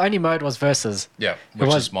good because the only mode was versus. Yeah, It which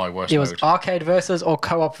was- is my worst It was mode. arcade versus or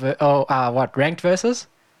co-op. Ranked versus?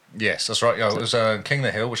 Yes, that's right. Yeah, it was King of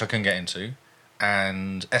the Hill, which I couldn't get into,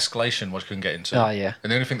 and Escalation, which I couldn't get into. Oh, yeah.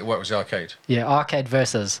 And the only thing that worked was the arcade. Yeah, arcade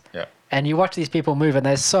versus. Yeah. And you watch these people move and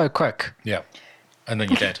they're so quick. Yeah. And then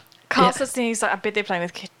you're dead. Carl Yeah. sits there and he's like, I bet they're playing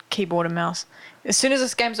with keyboard and mouse. As soon as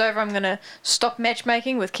this game's over, I'm going to stop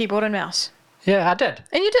matchmaking with keyboard and mouse. Yeah, I did.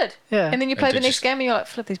 And you did. Yeah. And then you And play the did next you- game and you're like,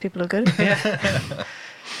 flip, these people are good.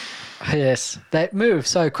 Yes, they move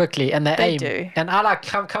so quickly and they They aim. do. And I like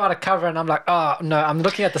come out of cover and I'm like, oh no, I'm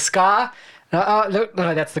looking at the sky. No, oh look,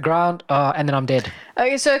 no, that's the ground. Oh, and then I'm dead.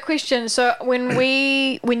 Okay, so a question. So when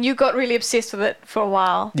you got really obsessed with it for a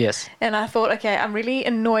while, Yes. and I thought, okay, I'm really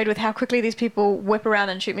annoyed with how quickly these people whip around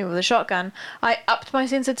and shoot me with a shotgun, I upped my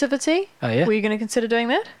sensitivity. Oh, yeah? Were you going to consider doing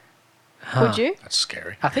that? Would you? That's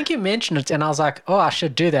scary. I think you mentioned it and I was like, oh, I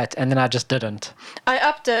should do that. And then I just didn't. I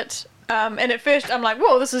upped it, and at first I'm like,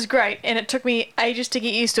 whoa, this is great. And it took me ages to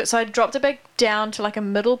get used to it. So I dropped it back down to like a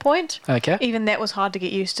middle point. Okay. Even that was hard to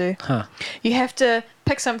get used to. Huh. You have to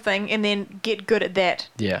pick something and then get good at that.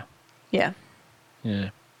 Yeah. Yeah. Yeah.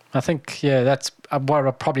 I think, yeah, that's what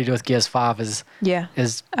I'll probably do with Gears 5 is Yeah.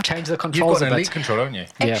 change the You've controls got a an elite bit. control, don't you?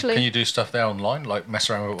 Yeah. Actually, Can you do stuff there online, like mess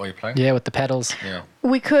around with it while you're playing? Yeah, with the pedals. Yeah.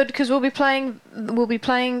 we could, because we'll be playing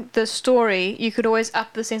the story. You could always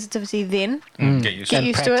up the sensitivity then. Get used to Get And it.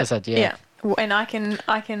 used to it. practice it, yeah. Well, and I can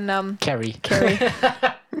Carry. carry.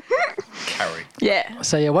 Carry. Yeah.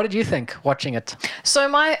 So, yeah, what did you think watching it? So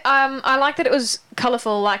my I like that it was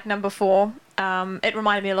colourful like number 4. It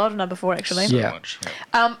reminded me a lot of number 4 actually. So Yeah. much.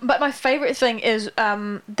 Yeah. But my favourite thing is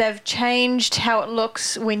they've changed how it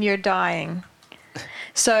looks when you're dying.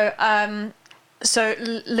 So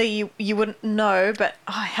Lee, you wouldn't know, but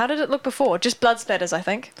how did it look before? Just blood splatters, I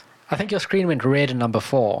think. I think your screen went red in number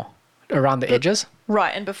 4, around the edges.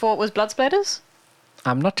 Right, and before it was blood splatters?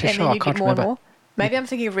 I'm not too And sure. then I you can't get more remember. and more. Maybe I'm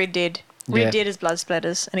thinking of Red Dead. Red Yeah. Dead is blood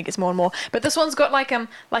splatters, and it gets more and more. But this one's got like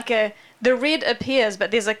the red appears,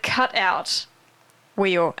 but there's a cutout where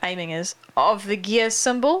your aiming is of the gear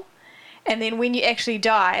symbol, and then when you actually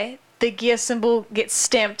die, the gear symbol gets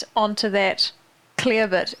stamped onto that clear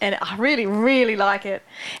bit, and I really, really like it.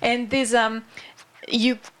 And there's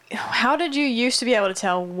how did you used to be able to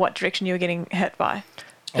tell what direction you were getting hit by?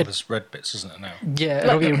 Oh, there's red bits, isn't it now? Yeah,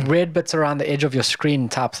 it'll be red bits around the edge of your screen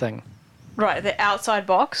type thing. Right, the outside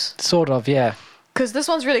box. Sort of, yeah. Because this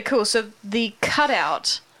one's really cool. So the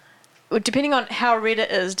cutout, depending on how red it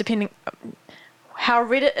is,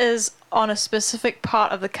 on a specific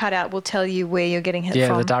part of the cutout will tell you where you're getting hit Yeah,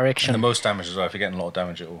 from. the And direction. the most damage as well. If you're getting a lot of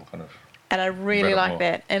damage, it will kind of. And I really Red like more.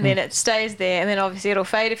 that. And then it stays there, and then obviously it'll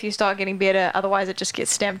fade if you start getting better. Otherwise, it just gets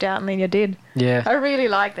stamped out, and then you're dead. Yeah. I really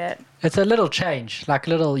like that. It's a little change, like a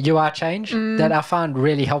little UI change that I found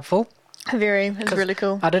really helpful. It's really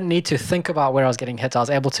cool. I didn't need to think about where I was getting hit. I was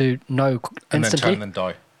able to know And then instantly. turn and then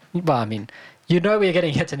die. Well, I mean, you know where you're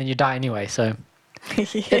getting hit and then you die anyway, so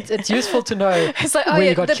it's useful to know It's like, where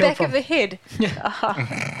you got the killed back from. of the head.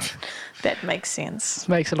 That makes sense.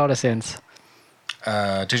 Makes a lot of sense.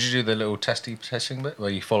 Did you do the little testing bit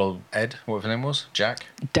where you follow Ed, whatever his name was? Jack?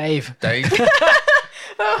 Dave. Dave?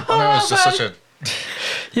 I know it was just such a...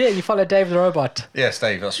 Yeah, you follow Dave the robot Yes,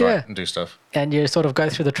 Dave, that's right. Yeah. And do stuff. and you sort of go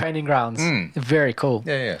through the training grounds. Very cool.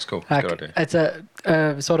 Yeah, it's cool. Like, Good idea. it's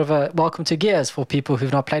a sort of a welcome to Gears for people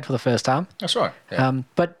who've not played for the first time. That's right. Yeah.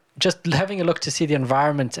 But just having a look to see the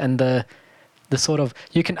environment and the sort of,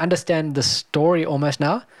 you can understand the story almost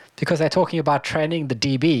now because they're talking about training the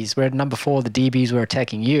DBs, where at number 4 the DBs were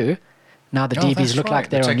attacking you. Now the Oh, DBs that's look right. like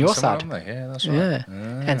they're on taking your someone, side. aren't they? Yeah, that's right. Yeah.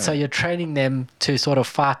 And so you're training them to sort of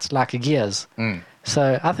fight like a Gears.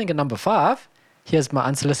 So I think at number 5, here's my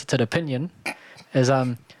unsolicited opinion, is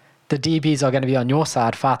the DBs are going to be on your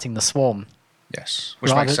side fighting the swarm. Yes,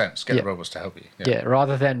 which Rather- makes sense. Get yeah. the robots to help you. Yeah,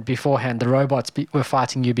 rather than beforehand the robots were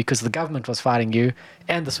fighting you because the government was fighting you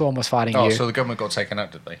and the swarm was fighting Oh, you. so the government got taken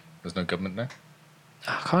out, did they? There's no government now?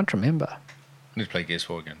 I can't remember. I need to play Gears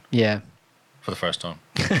 4 again Yeah. for the first time.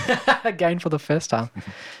 Again for the first time.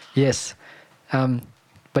 Yes.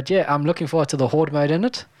 But yeah, I'm looking forward to the horde mode in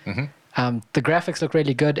it. The graphics look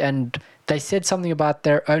really good, and they said something about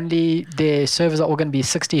their servers are all going to be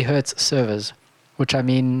 60 hertz servers, which I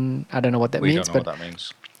mean, I don't know what that We means, don't know but what that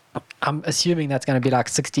means. I'm assuming that's going to be like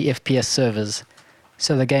 60 FPS servers.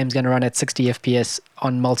 So the game's going to run at 60 FPS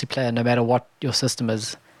on multiplayer no matter what your system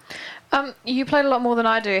is. You played a lot more than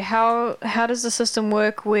I do. How does the system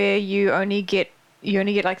work where you only get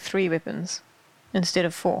like 3 weapons instead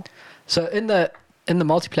of 4? So in the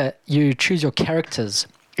multiplayer, you choose your characters,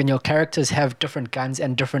 and your characters have different guns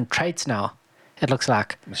and different traits now. It looks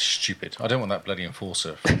like. It's stupid. I don't want that bloody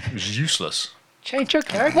enforcer. It was useless. Change your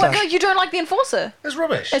character. What? No, you don't like the Enforcer? It's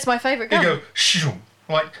rubbish. It's my favourite You gun. go, shoom,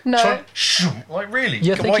 like, No. shoom, like really?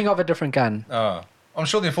 You're Why- thinking of a different gun. I'm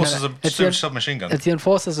sure the enforcer's a It's stupid the- submachine gun. It's the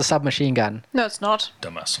Enforcer's a submachine gun. No, it's not.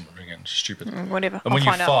 Dumbass submachine gun. Stupid. Whatever. And when I'll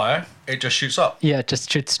you find out. fire, it just shoots up. Yeah, it just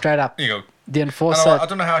shoots straight up. You go. The And Enforcer. I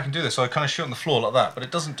don't know how I can do this, so I kind of shoot on the floor like that, but it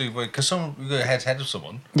doesn't do because someone you go head to head with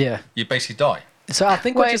someone, Yeah. you basically die. So I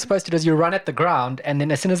think what Wait. you're supposed to do is you run at the ground, and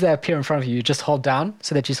then as soon as they appear in front of you, you just hold down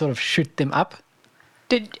so that you sort of shoot them up.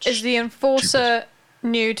 Is the Enforcer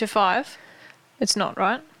new to 5? It's not,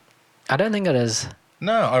 right? I don't think it is.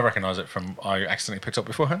 No, I recognise it from I accidentally picked up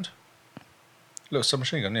beforehand. Little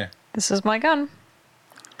submachine gun, yeah. This is my gun.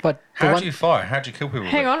 But the How one, do you fire? How do you kill people?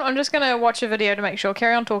 Hang on, I'm just going to watch a video to make sure.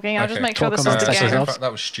 Carry on talking. I'll just Okay. make sure Talk this is amongst the yourselves. game. yourselves.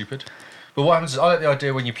 That was stupid. But what happens is I like the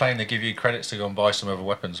idea when you're playing, they give you credits to go and buy some other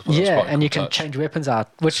weapons. I thought that was yeah, quite a and cool you can touch. change weapons out,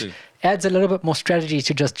 which See. adds a little bit more strategy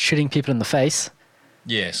to just shooting people in the face.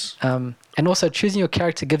 Yes. And also choosing your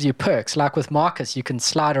character gives you perks. Like with Marcus, you can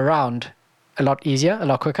slide around a lot easier, a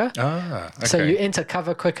lot quicker. Ah, okay. So you enter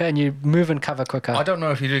cover quicker and you move in cover quicker. I don't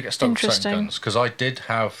know if you do get stuck with certain Interesting. guns because I did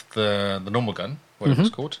have the normal gun, whatever it's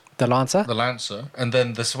called, The Lancer. the Lancer, and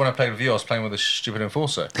then this when I played with you, I was playing with the stupid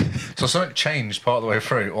Enforcer. So something changed part of the way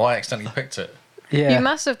through, or I accidentally picked it. Yeah. You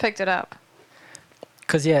must have picked it up.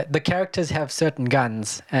 Because, yeah, the characters have certain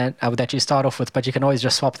guns and that you start off with, but you can always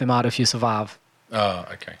just swap them out if you survive. Ah,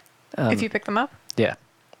 okay. If you pick them up. Yeah.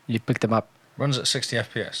 You pick them up. Runs at 60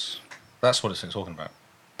 FPS. That's what it's talking about.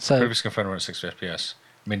 So, Previously confirmed run at 60 FPS,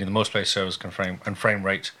 meaning the most played servers can frame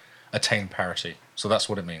rate attain parity. So that's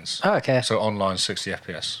what it means. oh, okay. So online 60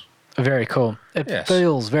 FPS. Very cool. It Yes.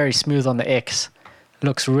 feels very smooth on the X.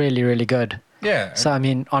 Looks really, really good. Yeah. So I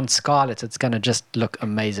mean, on Scarlet, it's gonna just look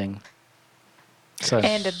amazing. So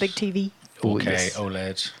And a big TV. ooh, 4K, yes.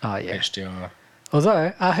 OLED, Oh, yeah. HDR.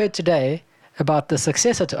 Although I heard today about the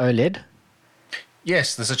successor to OLED.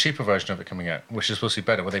 Yes, there's a cheaper version of it coming out, which is supposed to be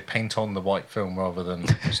better, where they paint on the white film rather than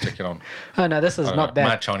stick it on. Oh no, this is I don't not know, bad.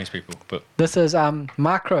 Mad Chinese people, but This is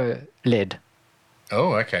micro LED,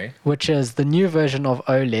 oh, okay, which is the new version of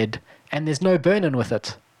OLED, and there's no burn-in with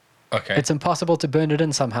it. okay, It's impossible to burn it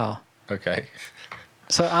in somehow. okay.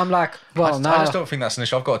 So I'm like, well, I now, just don't think that's an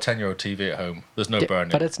issue. I've got a 10-year-old TV at home. There's no yeah,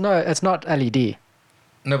 burning. but it's not LED.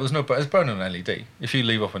 No, there's no. It's burning on LED. If you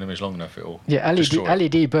leave off an image long enough, it'll Yeah, destroy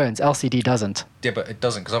it. LED burns, LCD doesn't. Yeah, but it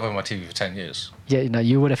doesn't because I've had my TV for 10 years. Yeah,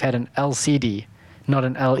 you would have had an LCD, not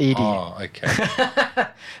an LED. Oh, okay.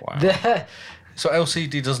 Wow. The- So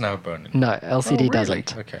LCD doesn't have burning. no, LCD Oh, really?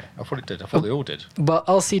 doesn't. Okay, I thought it did. I thought they all did. Well,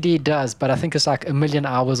 LCD does, but I think it's like 1 million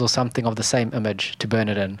hours or something of the same image to burn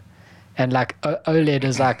it in. And like OLED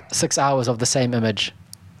is like 6 hours of the same image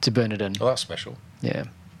to burn it in. Well, that's special. Yeah.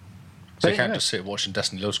 So But you can't anyway. just sit watching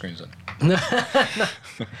Destiny low screens then.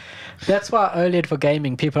 That's why OLED for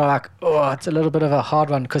gaming, people are like, oh, it's a little bit of a hard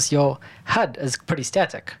one because your HUD is pretty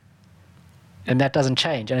static. And that doesn't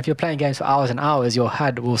change. And if you're playing games for hours and hours, your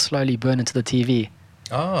HUD will slowly burn into the TV.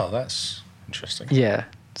 Oh, that's interesting. Yeah.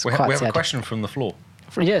 It's We quite have sad. a question from the floor.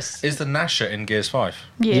 Yes. Is the Nasher in Gears 5?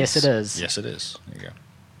 Yes, it is. Yes, it is. There you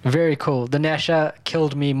go. Very cool. The Nasher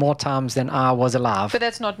killed me more times than I was alive. But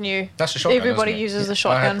that's not new. That's a shotgun. Everybody isn't it? uses a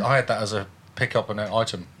shotgun. I had that as a pick up an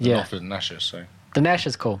item Yeah. after the Nasher, so. The Nash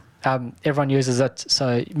is cool. Everyone uses it,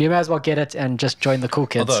 so you may as well get it and just join the cool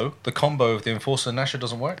kids. Although the combo of the Enforcer and Nasher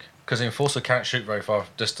doesn't work because the Enforcer can't shoot very far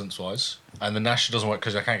distance wise, and the Nasher doesn't work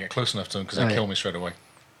because I can't get close enough to them because they Oh, yeah. kill me straight away.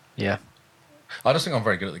 Yeah. I just think I'm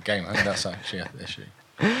very good at the game. I think that's actually the issue.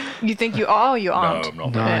 You think you are or you No, aren't? I'm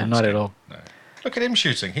not. No, very good. not at all. No. Look at him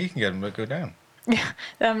shooting. He can get him to go down.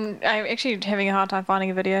 I'm actually having a hard time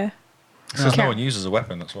finding a video. Because Okay. no one uses a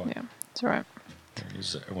weapon. That's why. Yeah, it's alright.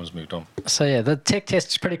 Everyone's moved on. So yeah, the tech test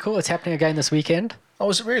is pretty cool. It's happening again this weekend. Oh,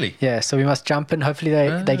 is it really? Yeah, so we must jump in. Hopefully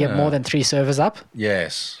they get more than 3 servers up,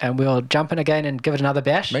 Yes. and we'll jump in again and give it another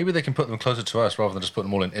bash. Maybe they can put them closer to us rather than just put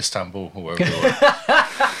them all in Istanbul or wherever they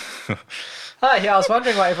were. Oh yeah, I was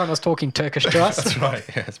wondering why everyone was talking Turkish to us. That's right.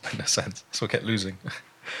 Yeah, it's made no sense. So we kept losing.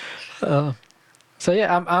 So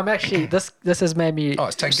yeah, I'm actually this has made me. Oh,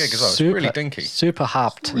 it's 10 gig as well. It's really dinky. Super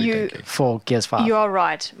hyped Really You- dinky. for Gears 5. You are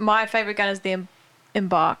right. My favorite gun is the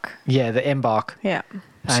Embark. Yeah, the Embark. Yeah.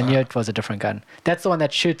 I knew it was a different gun. That's the one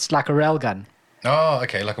that shoots like a railgun. Oh,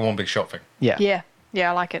 okay. Like a one big shot thing. Yeah. Yeah.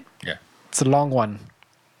 Yeah, I like it. Yeah. It's a long one.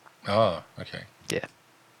 Oh, okay. Yeah.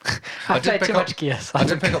 I I did played pick too up- much Gears. I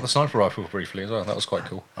did pick up the sniper rifle briefly as well. That was quite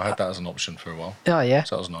cool. I had that as an option for a while. Oh yeah.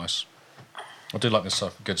 So that was nice. I do like this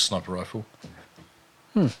good sniper rifle.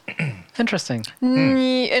 Interesting.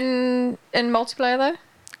 In multiplayer though,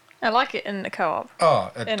 I like it in the co-op.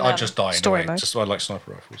 Oh, In, I just die story anyway. mode. Just I like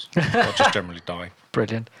sniper rifles. I just generally die.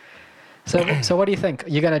 Brilliant. So what do you think?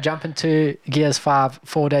 You're going to jump into Gears 5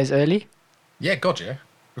 4 days early? Yeah, God, yeah.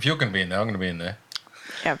 If you're going to be in there, I'm going to be in there.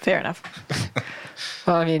 Yeah, fair enough.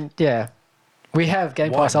 Well, I mean, yeah. We have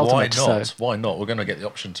Game Pass Ultimate, not? so Why not? We're going to get the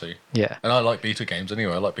option to. yeah. And I like beta games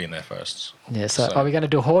anyway. I like being there first. Yeah, so So- are we going to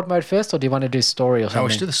do Horde mode first, or do you want to do story or No, we something?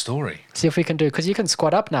 should do the story. See if we can do, because you can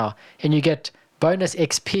squad up now, and you get bonus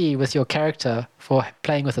XP with your character for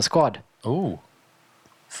playing with a squad. Ooh.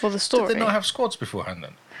 For the Did story. they not have squads beforehand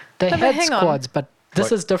then? They No, but had hang on. squads, but this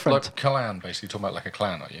Like- is different. Like clan, basically. Talking about like a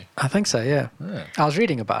clan, are you? I think so, yeah. Yeah. I was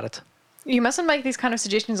reading about it. You mustn't make these kind of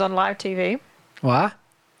suggestions on live TV. Why?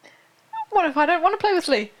 What if I don't want to play with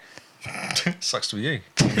Lee? Sucks to be you.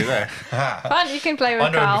 You'll be there. Fine, you can play with I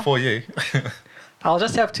know him Carl. before you. I'll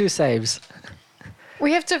just have 2 saves.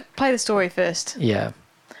 We have to play the story first. Yeah.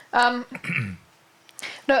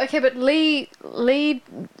 No, okay, but Lee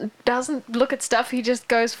doesn't look at stuff. He just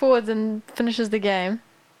goes forwards and finishes the game.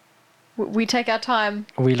 We take our time.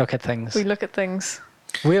 We look at things. We look at things.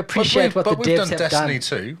 We appreciate what the we've devs done have Destiny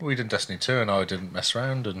done. 2. We did Destiny 2 and I didn't mess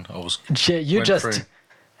around and I was Yeah, you went just... through.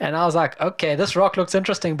 And I was like, okay, this rock looks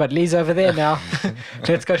interesting, but Lee's over there now.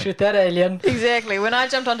 Let's go shoot that alien. Exactly. When I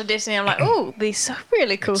jumped onto Destiny, I'm like, oh, these are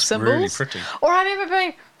really cool It's symbols. really pretty. Or I remember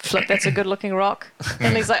being, flip, that's a good looking rock.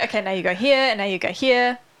 And Lee's like, okay, now you go here, and now you go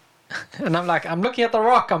here. And I'm like, I'm looking at the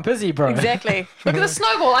rock. I'm busy, bro. Exactly. Look at the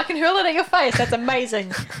snowball. I can hurl it at your face. That's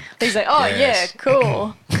amazing. He's like, oh, Yes. yeah,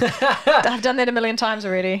 cool. I've done that a million times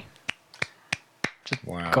already.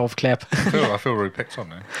 Wow. Golf clap. I feel really picked on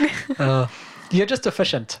now. You're just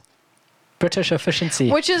efficient. British efficiency.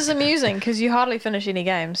 Which is amusing because you hardly finish any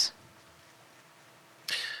games.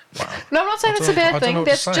 Wow. No, I'm not saying it's a bad thing.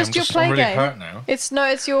 That's just your play I'm really game. hurt now. It's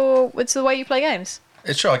the way you play games.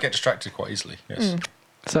 It's true. I get distracted quite easily. Yes.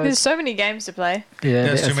 So There's so many games to play. yeah,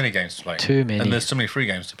 There's too there's- many games to play. too many. And there's too many free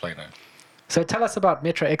games to play now. So tell us about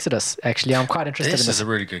Metro Exodus. Actually, I'm quite interested This in is this. a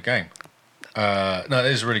really good game. No, it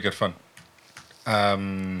is really good fun.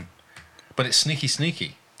 But it's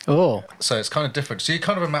sneaky. Oh, So it's kind of different. So you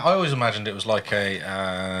kind of I always imagined it was like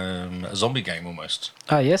a zombie game almost.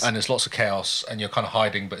 oh yes. And there's lots of chaos, and you're kind of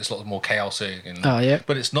hiding, but it's a lot more chaotic. And, Oh, yeah.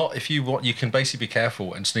 But it's not. If you want, you can basically be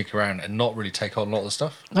careful and sneak around and not really take on a lot of the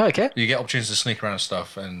stuff. Oh, okay. You get opportunities to sneak around and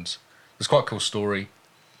stuff, and there's quite a cool story.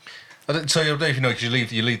 I don't know if you know,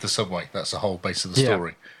 because you leave the subway. That's the whole base of the Yeah.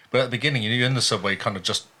 story. But at the beginning, you're in the subway, kind of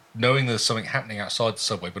just knowing there's something happening outside the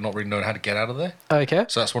subway, but not really knowing how to get out of there. Okay.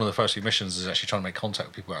 So that's one of the first few missions, is actually trying to make contact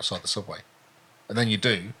with people outside the subway. And then you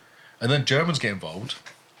do, and then Germans get involved.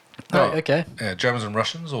 Oh, okay. Yeah, Germans and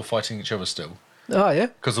Russians all fighting each other still, Oh, yeah.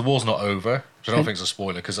 because the war's not over. Which I don't think it's a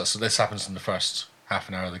spoiler, because this happens in the first half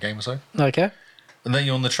an hour of the game or so. Okay. And then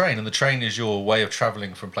you're on the train, and the train is your way of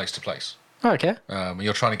travelling from place to place. Okay. And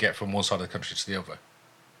you're trying to get from one side of the country to the other.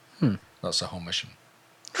 That's the whole mission.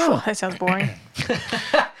 Oh, that sounds boring.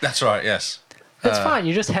 That's right. Yes. It's fine.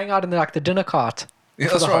 You just hang out in the dinner cart. Yeah,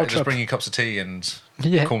 for that's the whole right. Just trip. bringing cups of tea and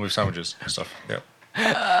Yeah. corned beef sandwiches and stuff. Yeah.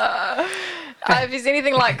 If he's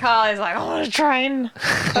anything like Carl, he's like, I want a train.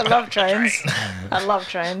 I love trains. I love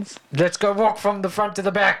trains. Let's go walk from the front to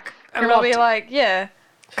the back. And I'll be like, yeah,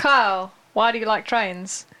 Kyle, why do you like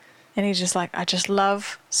trains? And he's just like, I just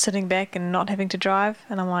love sitting back and not having to drive.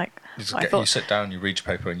 And I'm like, You sit down, you read your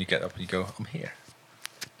paper, and you get up and you go, I'm here.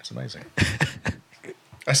 It's amazing.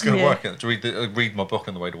 It's going to Yeah. work. To read my book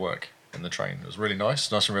on the way to work in the train. It was really nice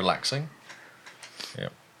and relaxing. Yeah.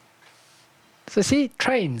 So see,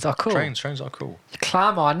 trains are cool. Trains are cool. You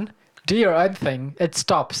climb on, do your own thing. It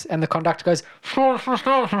stops, and the conductor goes, and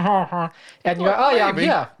you go, oh yeah, I'm Maybe,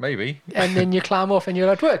 here. Maybe. And then you climb off, and you're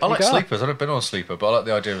at work. I You like go, "Oh." sleepers. I've never been on a sleeper, but I like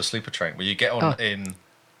the idea of a sleeper train where you get on in,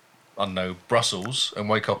 I don't know, Brussels and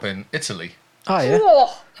wake up in Italy. Oh yeah. Whoa,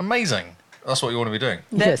 Amazing. That's what you want to be doing.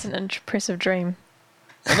 that's Yes. an impressive dream.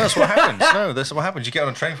 And that's what happens. No, that's what happens. You get on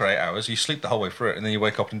a train for 8 hours, you sleep the whole way through it, and then you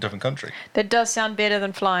wake up in a different country. That does sound better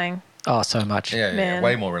than flying. Oh, so much. Yeah, Man.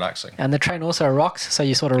 way more relaxing. And the train also rocks, so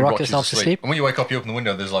you sort of It rock rocks you yourself to sleep. And when you wake up, you open the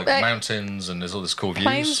window, there's like Like- mountains and there's all this cool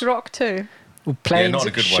Planes views. rock too. Planes not in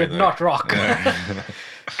a good way, should though. not rock. Yeah.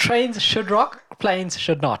 Trains should rock, planes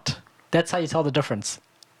should not. That's how you tell the difference.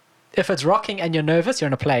 If it's rocking and you're nervous, you're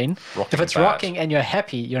in a plane. Rocking If it's bad. rocking and you're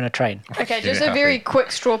happy, you're in a train. Okay, Yeah, just a very happy.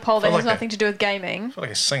 quick straw poll that Felt has like nothing to do with gaming. I feel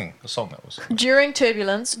like it's singing the song that was. During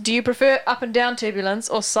turbulence, do you prefer up and down turbulence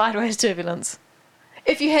or sideways turbulence?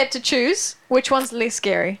 If you had to choose, which one's less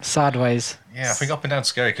scary? Sideways. Yeah, I think up and down's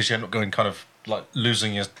scary because you're not going kind of like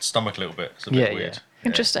losing your stomach a little bit. It's a bit Yeah, weird. yeah.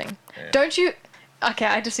 Interesting. Yeah. Don't you? Okay,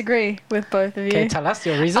 I disagree with both of you. Okay, tell us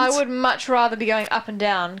your reasons. I would much rather be going up and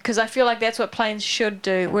down because I feel like that's what planes should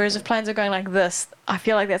do. Whereas if planes are going like this, I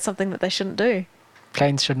feel like that's something that they shouldn't do.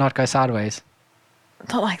 Planes should not go sideways.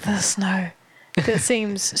 Not like this, no. That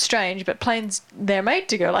seems strange, but planes, they're made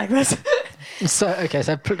to go like this. So, okay,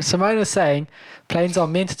 so Simone is saying planes are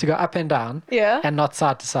meant to go up and down Yeah. and not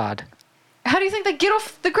side to side. How do you think they get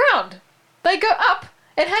off the ground? They go up,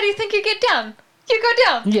 and how do you think you get down? You go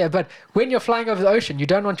down. Yeah, but when you're flying over the ocean, you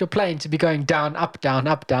don't want your plane to be going down, up, down,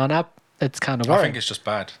 up, down, up. It's kind of I worrying. think it's just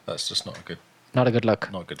bad. That's just not a good, Not a good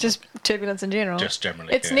look. not a good. Just turbulence in general. Just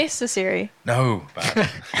generally. It's yeah. necessary. No, bad.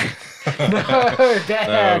 No, no,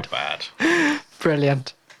 bad. bad.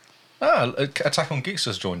 Brilliant. Ah, Attack on Geeks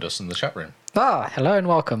has joined us in the chat room. Ah, hello and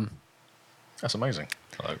welcome. That's amazing.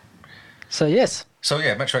 Hello. So, yes. So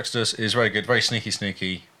yeah, Metro Exodus is very good, very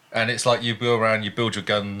sneaky, and it's like you go around, you build your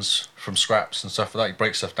guns from scraps and stuff like that. You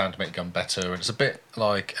break stuff down to make your gun better, and it's a bit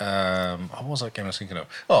like what was that game I was thinking of?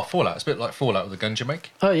 Oh, Fallout. It's a bit like Fallout with the guns you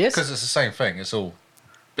make, Oh, yes. because it's the same thing. It's all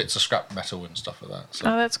bits of scrap metal and stuff like that. So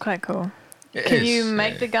Oh, that's quite cool. it Can is, you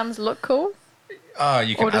make yeah. the guns look cool?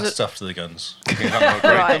 You can or does add it- stuff to the guns. You can kind of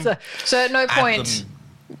upgrade Right. them, So at no add point.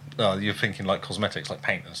 them. No, you're thinking like cosmetics, like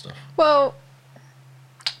paint and stuff. Well,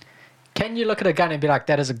 Can you look at a gun and be like,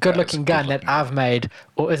 that is a good looking gun that good-looking I've made?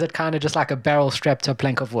 Or is it kind of just like a barrel strapped to a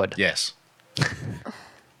plank of wood? Yes.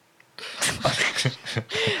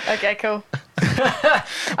 okay, cool.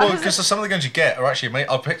 Well, because some of the guns you get are actually made.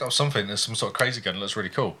 I picked up something that's some sort of crazy gun that looks really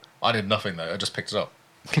cool. I did nothing though. I just picked it up.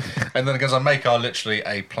 And then the guns I make are literally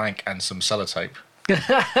a plank and some sellotape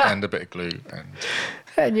and a bit of glue. And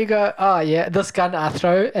And you go, oh, yeah, this gun I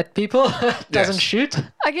throw at people doesn't Yes. shoot.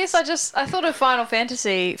 I guess I thought of Final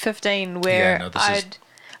Fantasy 15 where Yeah, no, this is-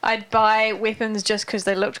 I'd buy weapons just because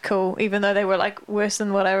they looked cool, even though they were like worse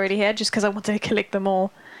than what I already had, just because I wanted to collect them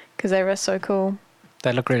all. because they were so cool.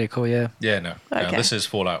 They look really cool, yeah. Yeah, no. Okay. This is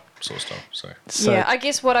Fallout sort of stuff. So So, Yeah, I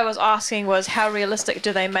guess what I was asking was how realistic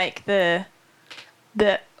do they make the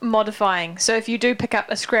modifying? So if you do pick up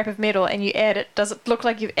a scrap of metal and you add it, does it look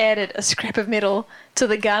like you've added a scrap of metal to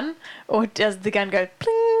the gun, or does the gun go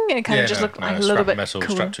pling and it kind of just look like a little scrap bit metal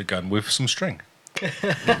cooler? strapped to a gun with some string.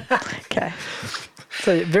 Okay.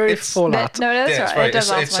 so very It's- Fallout. No, that's yeah, right. right. It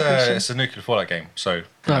does answer my question. It's a nuclear Fallout game. So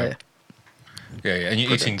Oh, yeah. yeah, and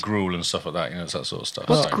you're eating gruel and stuff like that. It's that sort of stuff.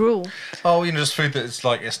 What's So- gruel? Oh, just food that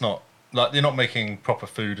it's not like you're not making proper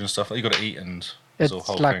food and stuff. You got to eat and It's sort of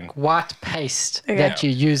whole like thing. white paste Okay. that you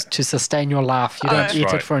use to sustain your life. You don't That's eat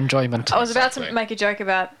right. it for enjoyment. I was about to Exactly. make a joke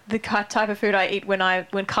about the type of food I eat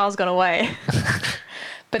when Carl's gone away,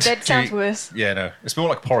 but that Do you- sounds worse. Yeah, no, it's more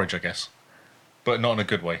like porridge, I guess, but not in a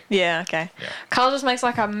good way. Yeah, okay. Yeah. Carl just makes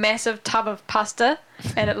like a massive tub of pasta,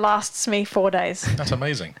 and it lasts me 4 days. That's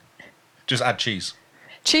amazing. Just add cheese.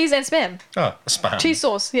 Cheese and spam. Oh, spam. Cheese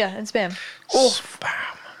sauce, yeah, and spam. Spam.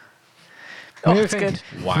 Oh, it's Moving-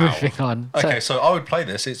 good. Wow. Moving on. Okay, so I would play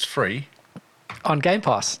this. It's free. On Game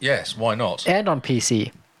Pass Yes, why not? and on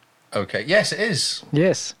PC. Okay, yes, it is.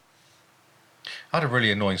 Yes. I had a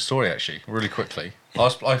really annoying story actually, really quickly. I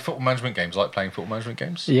football management games. I like playing football management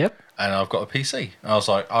games. Yep. And I've got a PC. And I was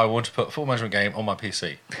like, I want to put a football management game on my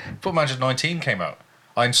PC. Football Manager 19 came out.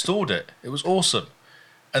 I installed it. It was awesome.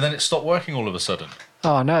 And then it stopped working all of a sudden.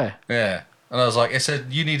 Oh, no. Yeah. And I was like, it said,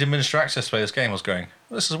 you need administrator access to play this game. I was going,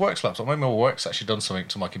 well, this is a Works laptop. Maybe my Works actually done something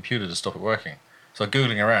to my computer to stop it working. So I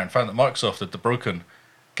Googling around, found that Microsoft had the broken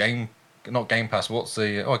game, not Game Pass,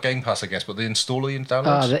 Game Pass, I guess, but the installer you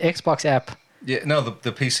download. The Xbox app. Yeah, no,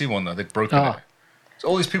 the PC one though, they'd broken Oh. it. So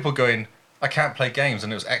all these people going, I can't play games,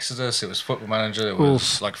 and it was Exodus, it was Football Manager, it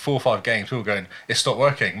was like 4 or 5 games. People going, it stopped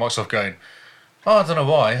working. Microsoft going, oh, I don't know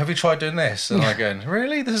why. Have you tried doing this? And I'm going,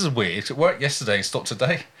 really? This is weird. It worked yesterday and stopped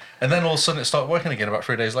today. And then all of a sudden it started working again about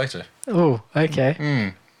 3 days later. Oh,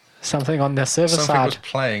 okay. Something on the server Something side. was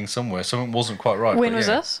playing somewhere. Something wasn't quite right. When but was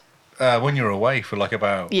yeah. this? When you were away for like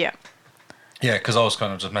about... Yeah. Yeah, because I was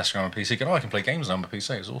kind of just messing around on PC, going, oh, I can play games now on my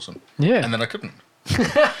PC. It's awesome. Yeah. And then I couldn't.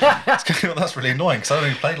 That's really annoying because I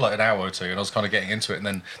only played like an hour or two and I was kind of getting into it and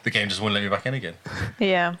then the game just wouldn't let me back in again.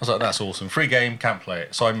 Yeah. I was like, that's awesome. Free game, can't play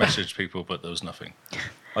it. So I messaged people, but there was nothing.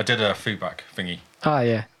 I did a feedback thingy. Oh,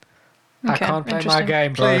 yeah. I Okay, can't play my interesting.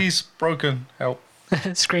 game, bro. Please, broken, help.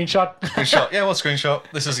 Screenshot. Screenshot. Yeah, what screenshot?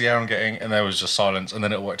 This is the error I'm getting. And there was just silence. And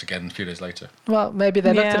then it worked again a few days later. Well, maybe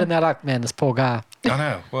they looked at Yeah. it and they're like, man, this poor guy. I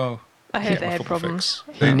know. Well, I heard get they my had football problems.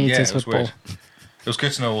 fix. He needs his it was football. weird. It was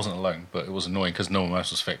good to know I wasn't alone, but it was annoying because no one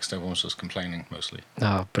else was fixed. Everyone was just complaining mostly.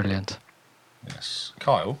 Oh, brilliant. Yes.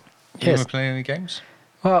 Kyle, you Yes. ever play any games?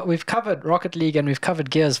 Well, we've covered Rocket League and we've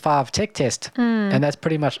covered Gears 5 Tech Test. And that's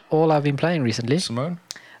pretty much all I've been playing recently. Simone?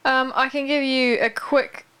 I can give you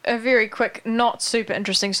a very quick, not super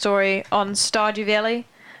interesting story on Stardew Valley.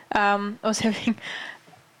 I was having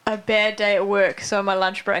a bad day at work, so on my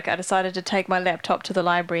lunch break I decided to take my laptop to the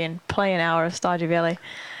library and play an hour of Stardew Valley.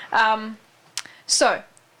 So,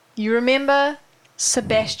 you remember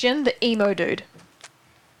Sebastian, the emo dude,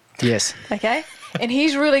 Yes. okay? And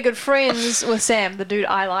he's really good friends with Sam, the dude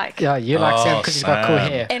I like. Yeah, you like Sam Oh, because he's got cool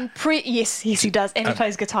Sam. hair. And yes, he does, and he And-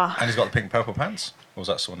 plays guitar. And he's got the pink purple pants? Or was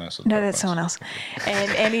that someone else? No, that's someone else.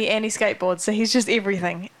 And he skateboards, so he's just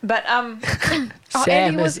everything. But and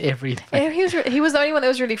Sam he was, is everything. and he was the only one that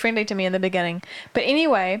was really friendly to me in the beginning. But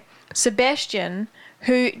anyway, Sebastian,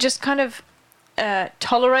 who just kind of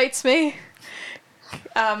tolerates me.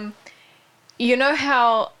 You know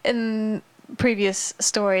how in previous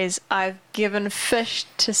stories I've given fish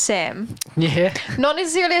to Sam, Yeah. not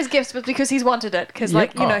necessarily as gifts, but because he's wanted it. Because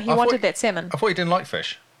Yep. he I thought- wanted that salmon. I thought you didn't like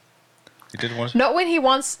fish. You did want Not when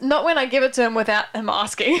I give it to him without him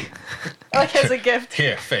asking, like as a gift.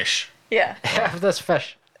 Here, fish. Yeah. Have this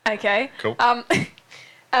fish. Okay. Cool.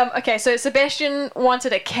 Okay, so Sebastian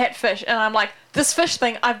wanted a catfish, and I'm like, this fish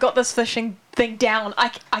thing, I've got this fishing thing down.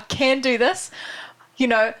 I can do this. You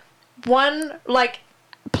know, one, like,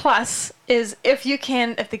 plus is if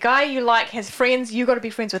the guy you like has friends, you got to be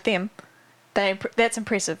friends with them. That's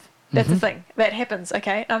impressive. That's the thing. That happens,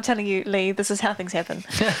 okay? I'm telling you, Lee, this is how things happen.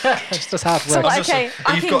 It's just how it So, works. like, okay,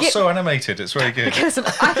 I You've can got get- so animated. It's very good. Because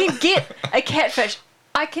I can get a catfish.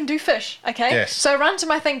 I can do fish, okay? Yes. So I run to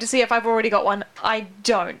my thing to see if I've already got one. I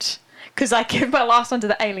don't. Because I give my last one to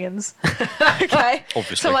the aliens. Okay?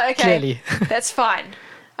 Obviously. So I'm like, okay, Clearly. that's fine.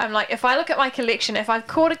 I'm like, if I look at my collection, if I've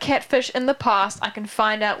caught a catfish in the past, I can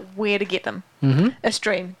find out where to get them. A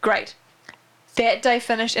stream. Great. That day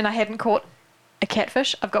finished and I hadn't caught a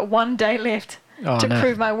catfish. I've got 1 day left Oh, to no.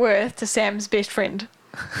 prove my worth to Sam's best friend.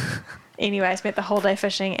 Anyway, I spent the whole day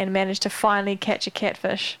fishing and managed to finally catch a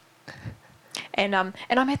catfish.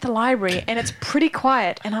 and I'm at the library, and it's pretty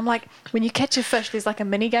quiet. And I'm like, when you catch a fish, there's like a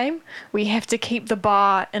mini game where you have to keep the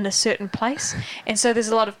bar in a certain place, and so there's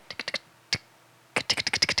a lot of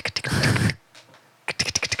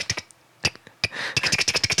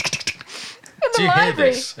Do you hear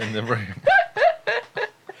library. this in the room?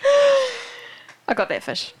 I got that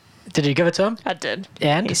fish. Did you give it to him? I did.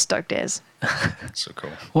 And? He's stoked as. So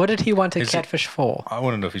cool. What did he want a Is it- catfish for? I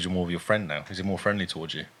want to know if he's more of your friend now. Is he more friendly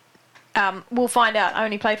towards you? We'll find out. I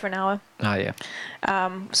only played for an hour. Oh, yeah.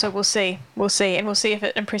 So we'll see. We'll see. And we'll see if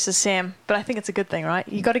it impresses Sam. But I think it's a good thing, right?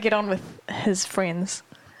 You got to get on with his friends.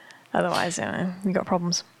 Otherwise, you got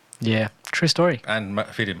problems. Yeah, true story. And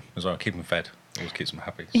feed him as well. Keep him fed. Always keeps him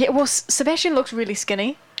happy. Yeah, well, Sebastian looks really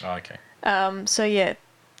skinny. Oh, okay. So, yeah.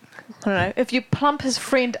 I don't know. If you plump his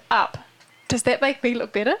friend up, does that make me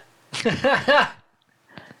look better?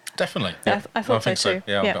 Definitely. I- Yeah. I thought think so too.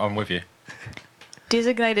 Yeah, Yeah. I'm with you.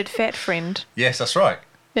 Designated fat friend. Yes, that's right.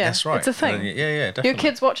 Yeah, That's right. it's a thing. Yeah, definitely. Your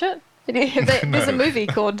kids watch it? There's a movie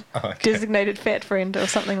called Oh, okay. Designated Fat Friend or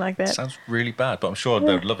something like that. Sounds really bad, but I'm sure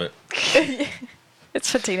they would love it. It's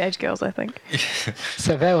for teenage girls, I think.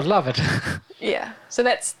 So they would love it. Yeah. So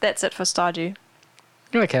that's it for Stardew.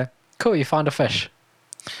 Okay, cool. You found a fish.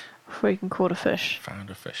 Freaking quarter fish. Found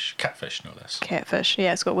a fish. Catfish, no less. Catfish.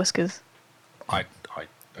 Yeah, it's got whiskers. Okay.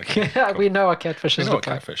 Yeah, cool. we know what catfish We is. know what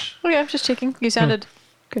Okay. catfish. Oh, yeah, I'm just checking. You sounded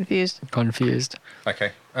confused. Confused.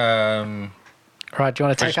 Okay. Right, do you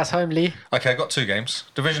want to take us home, Lee? Okay, I got 2 games.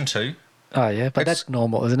 Division 2. Oh, yeah, but It's- that's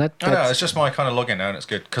normal, isn't it? I know, That's- it's just my kind of login now, and it's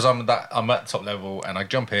good because I'm at the top level, and I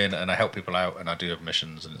jump in and I help people out, and I do have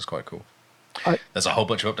missions, and it's quite cool. I- There's a whole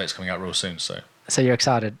bunch of updates coming out real soon, so. So you're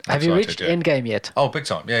excited. Have you Excited, reached yeah. end game yet? Oh, big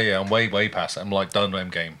time! Yeah, I'm way past it. I'm like done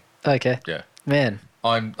end game. Okay. Yeah, Man.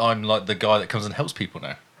 I'm like the guy that comes and helps people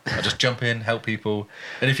now. I just jump in, help people,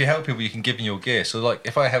 and if you help people, you can give them your gear. So like,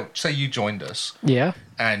 if I help, say you joined us, Yeah.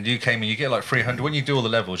 and you came in, you get like 300. When you do all the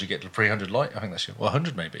levels, you get to 300 light. I think that's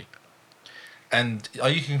 100 maybe. And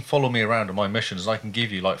you can follow me around on my missions, and I can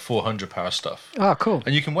give you like 400 power stuff, Oh, cool.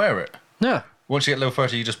 and you can wear it. No. Once you get level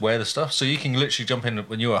 30, you just wear the stuff. So you can literally jump in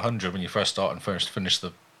when you're 100, when you first start and first finish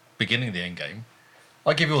the beginning of the end game.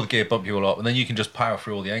 I give you all the gear, bump you all up, and then you can just power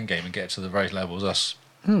through all the end game and get to the various levels. That's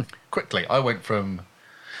quickly. I went from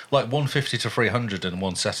like 150 to 300 in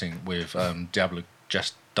one setting with Diabolic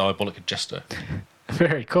Jester.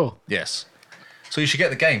 Very cool. Yes. So you should get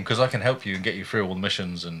the game because I can help you and get you through all the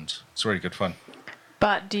missions, and it's really good fun.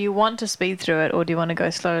 But do you want to speed through it, or do you want to go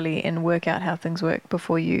slowly and work out how things work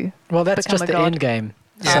before you? Well, that's Become just a the god. end game.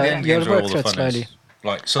 Yeah, So the end you'll games are work all through the it fun. slowly.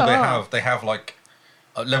 Like so, they have like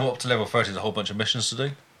level up to level 30 is a whole bunch of missions to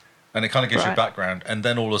do, and it kind of gives you Right. background, and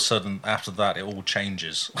then all of a sudden after that it all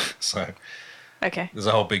changes. So Okay. there's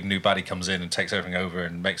a whole big new baddie comes in and takes everything over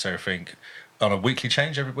and makes everything on a weekly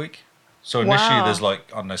change every week. So initially Wow. there's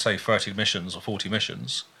like, I don't know, say 30 missions or 40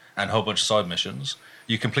 missions and a whole bunch of side missions.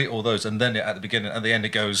 You complete all those, and then at the beginning, at the end, it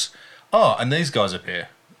goes, and these guys appear,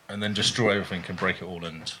 and then destroy everything and break it all.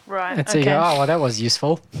 And Right. And so you go, oh, well, that was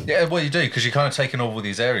useful. yeah, well, you do, because you're kind of taking over all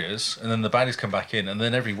these areas, and then the baddies come back in, and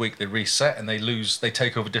then every week they reset and they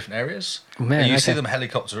take over different areas. Man, and you see okay. them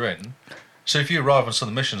helicopter in. So if you arrive on some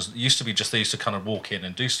of the missions, it used to be just they used to kind of walk in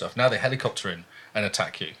and do stuff. Now they helicopter in and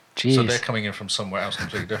attack you. So Jeez. they're coming in from somewhere else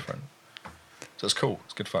completely different. So it's cool.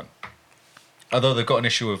 It's good fun. Although they've got an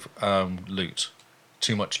issue of loot.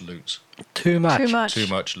 Too much loot. Too much. Too much. Too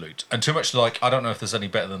much loot. And too much, like, I don't know if there's any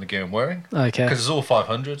better than the gear I'm wearing. Okay. Because it's all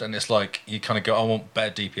 500, and it's like, you kind of go, I want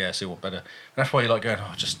better DPS, I want better. And that's why you're like going,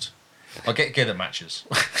 I'll get gear that matches.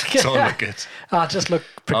 So I look good. Ah, just look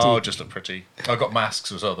pretty. Oh, just look pretty. I got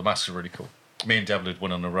masks as well. The masks are really cool. Me and Devlin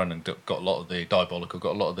went on a run and got a lot of the Diabolical,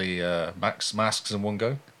 got a lot of the masks in one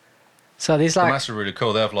go. So these The like, masks are really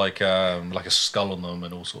cool. They have like a skull on them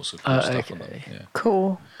and all sorts of cool stuff on them. okay. Yeah,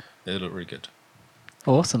 Cool. they look really good.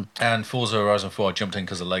 awesome. And Forza Horizon 4, I jumped in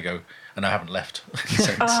because of Lego, and I haven't left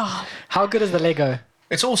since. Oh, How good is the Lego?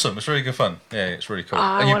 It's awesome. It's really good fun. Yeah, it's really cool.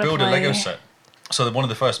 I And you wanna build a Lego play. set. So one of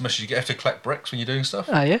the first missions, you have to collect bricks when you're doing stuff.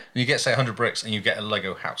 Oh, yeah? And you get, say, 100 bricks, and you get a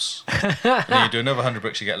Lego house. And then you do another 100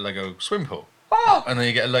 bricks, you get a Lego swimming pool. Oh! And then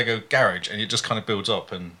you get a Lego garage, and it just kind of builds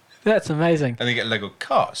up. And That's amazing. then you get Lego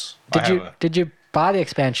cars. Did you buy the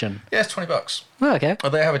expansion? Yeah, it's $20. Oh, okay. Oh,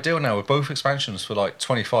 they have a deal now with both expansions for like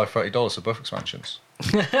 $25, $30 for both expansions.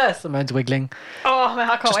 Simone's wiggling. Oh man,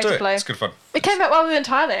 I can't Just wait do to it. play. It's good fun. It came out while we were in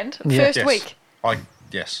Thailand. Yeah. First Yes. week.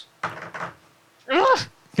 Yes. Ugh.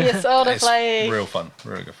 Yes, I want to It's play. real fun.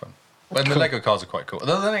 Really good fun. And the Lego cars are quite cool.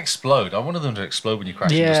 Although they don't explode. I wanted them to explode when you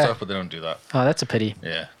crash into Yeah. stuff, but they don't do that. Oh, that's a pity.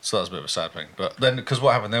 Yeah, so that was a bit of a sad thing. But then, because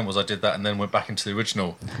what happened then was I did that and then went back into the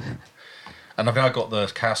original. And I've now got the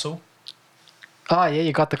castle. Oh, yeah,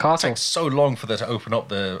 you got the It castle. takes so long for them to open up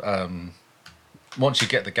the. Once you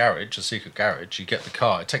get the garage, the secret garage, you get the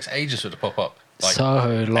car. It takes ages for it to pop up. Like,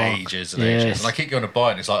 So long. ages and ages. And I keep going to buy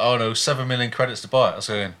it, and it's like, oh no, 7 million credits to buy it. I was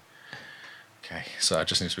going, okay, so I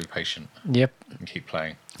just need to be patient Yep. and keep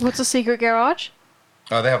playing. What's a secret garage?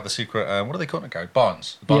 Oh, they have the secret. What do they call it? Garage?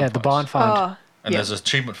 Barns. The Yeah, the barn finds. find. Oh, And yeah. there's an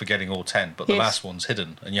achievement for getting all 10, but the Yes. last one's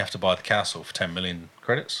hidden, and you have to buy the castle for 10 million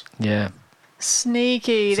credits. Yeah.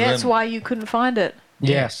 Sneaky. So That's then- why you couldn't find it.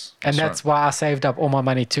 Yes, And that's why I saved up all my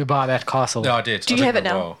money to buy that castle. No, I did. Do I you took have it a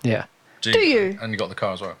now? while. Yeah. Do you? And you got the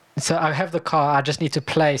car as well. So I have the car. I just need to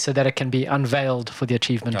play so that it can be unveiled for the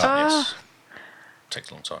achievement. Yes. Takes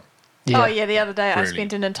a long time. Oh, yeah, the other day I Really?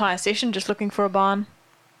 spent an entire session just looking for a barn.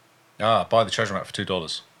 Buy the treasure map for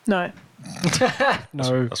 $2. No.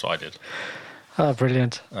 No. That's what I did. Oh,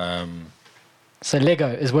 brilliant. So Lego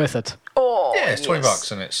is worth it. Oh, Yeah, it's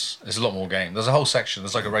 $20 and it's a lot more game. There's a whole section.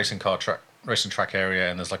 There's like a racing track area,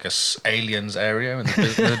 and there's like a aliens area in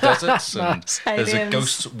the deserts, and there's a Aliens.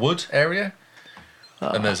 ghost wood area,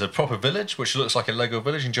 and there's a proper village which looks like a Lego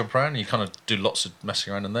village. And jump around, and you kind of do lots of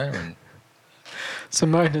messing around in there, and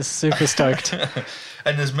Simone is super stoked.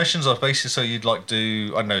 and there's missions are basically so you'd like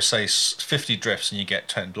do I don't know, say 50 drifts and you get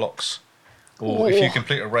 10 blocks, or if you Oh.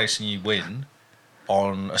 complete a race and you win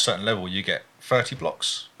on a certain level, you get 30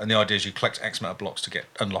 blocks, and the idea is you collect X amount of blocks to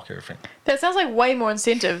unlock everything. That sounds like way more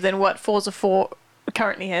incentive than what Forza 4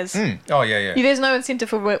 currently has. Oh yeah. There's no incentive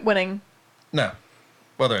for winning. No.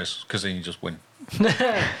 Well, there is, because then you just win.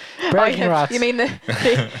 Bragging Oh, rights. You mean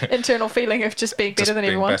the internal feeling of just being better Just than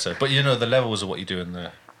being everyone? better. But you know, the levels are what you do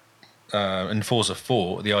in Forza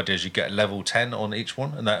 4. The idea is you get level 10 on each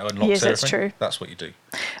one, and that unlocks Yes, that's everything. true. That's what you do.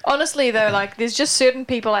 Honestly, though, like, there's just certain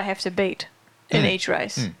people I have to beat in each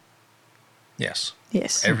race. Yes.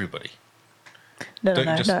 Yes. Everybody. No, Don't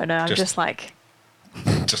you just- I'm just- just like,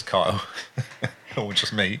 Just Kyle. Or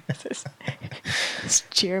just me. it's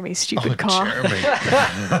Jeremy's stupid car. Jeremy.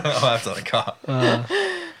 I'll have that car.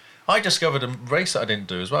 I discovered a race that I didn't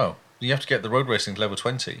do as well. You have to get the road racing to level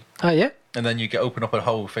 20, Oh, yeah? and then you open up a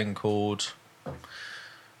whole thing called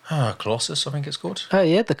Colossus, I think it's called. Oh,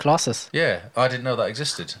 yeah, the Colossus. Yeah, I didn't know that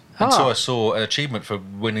existed until Ah. I saw an achievement for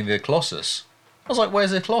winning the Colossus. I was like,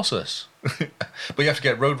 "Where's the Colossus?" But you have to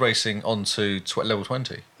get road racing onto level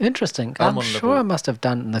 20. Interesting. I'm I'm on sure level- I must have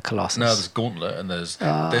done the Colossus. No, there's Gauntlet, and there's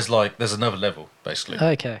another level basically.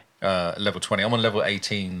 Okay. Level 20. I'm on level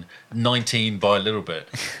 18, 19 by a little bit,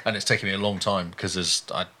 and it's taking me a long time because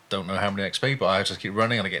I don't know how many XP, but I just keep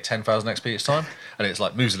running and I get 10,000 XP each time, and it's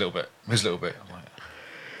like moves a little bit. I'm like,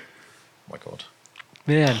 oh my god.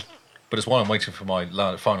 Man. But it's while I'm waiting for my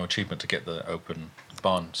final achievement to get the open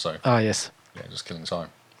barn, so Oh, yes. yeah, just killing time.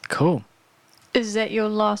 Cool. Is that your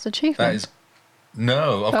last achievement? That is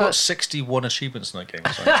no, I've Oh. got 61 achievements in that game,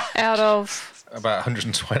 so Out of. about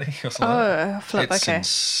 120 or something. Oh, like flip, that. It's okay.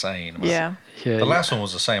 insane. Yeah. Yeah. The last one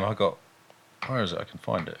was the same. I got, where is it? I can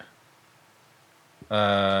find it.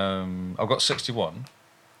 I've got 61,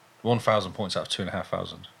 1,000 points out of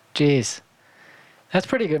 2,500. Jeez. That's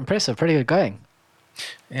pretty good, impressive. Pretty good going.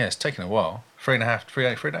 Yeah, it's taken a while. 3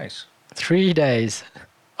 days. 3 days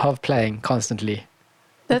of playing constantly.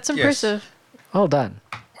 That's impressive. Well done.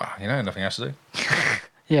 Wow, nothing else to do.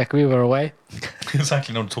 Yeah, we were away.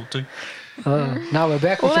 Exactly, no one to talk to. Now we're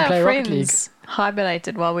back. We All can our play Rocket League. friends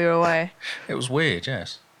hibernated while we were away. It was weird,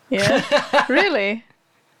 yes. Yeah. Really?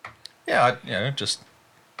 Yeah, just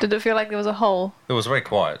Did it feel like there was a hole? it was very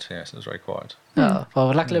quiet. Yes, it was very quiet. Oh,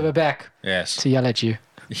 well, luckily we're back Yes, to yell at you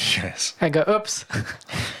yes. and go, oops.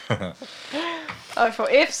 Oh, for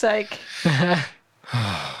F's sake.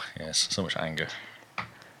 Yes, so much anger.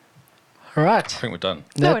 All right. I think we're done.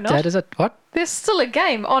 No, we're not. That is it. What? There's still a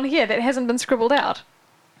game on here that hasn't been scribbled out.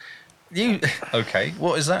 You okay?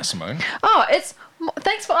 What is that, Simone? Oh, it's.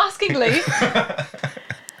 Thanks for asking, Lee.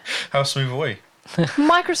 How smooth are we?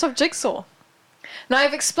 Microsoft Jigsaw. Now,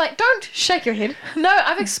 I've explained. Don't shake your head. No,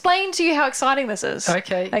 I've explained to you how exciting this is.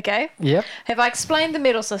 Okay. Okay? Yep. Have I explained the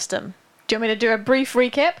medal system? Do you want me to do a brief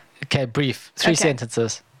recap? Okay, brief. 3 Okay.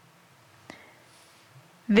 sentences.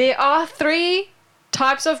 There are 3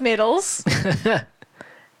 types of medals.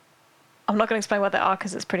 I'm not going to explain what they are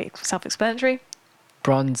because it's pretty self-explanatory.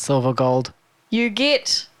 Bronze, silver, gold. You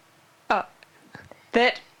get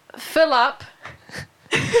that fill up.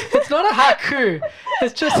 It's not a haiku.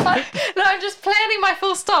 It's just like... No, I'm just planning my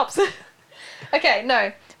full stops. Okay,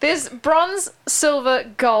 no. There's bronze, silver,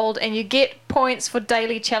 gold, and you get points for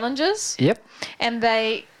daily challenges. Yep. And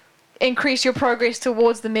they increase your progress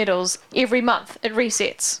towards the medals every month. It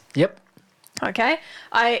resets. Yep. Okay?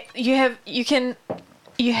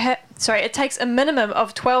 It takes a minimum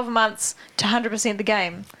of 12 months to 100% the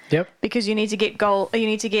game. Yep. because you need to get gold. You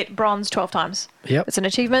need to get bronze 12 times. Yep. It's an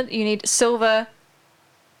achievement. You need silver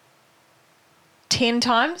 10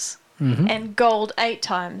 times and gold 8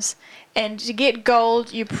 times. And to get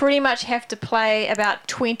gold, you pretty much have to play about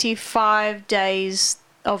 25 days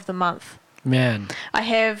of the month. Man. I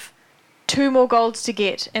have 2 more golds to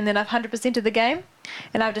get, and then I've 100% of the game.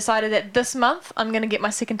 And I've decided that this month I'm going to get my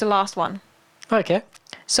second to last one. Okay.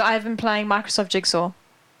 So I've been playing Microsoft Jigsaw.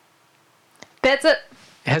 That's it.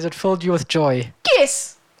 Has it filled you with joy?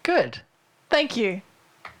 Yes. Good. Thank you.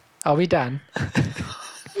 Are we done?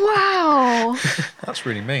 Wow. That's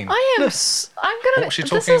really mean. I'm gonna. What was she This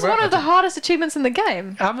talking is about? one of the hardest achievements in the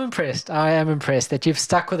game. I'm impressed. I am impressed that you've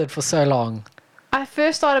stuck with it for so long. I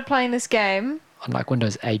first started playing this game On like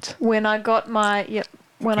Windows 8. when I got my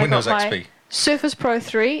Windows I got my XP. Surface Pro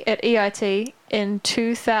 3 at EIT in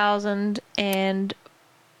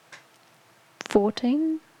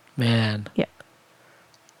 2014. Man. Yep.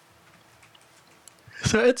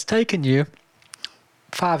 So it's taken you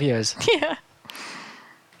 5 years. Yeah.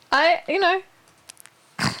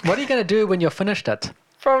 What are you going to do when you're finished it?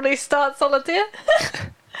 Probably start solitaire.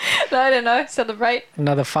 No, I don't know. Celebrate.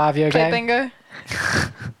 Another 5-year Play game? bingo.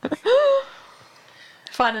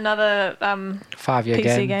 Find another 5-year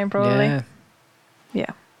PC game, probably. Yeah. yeah.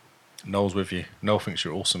 Noel's with you. Noel thinks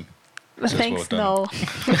you're awesome. Says Thanks, well done.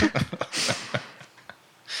 Noel.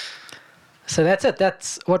 So that's it.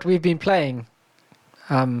 That's what we've been playing.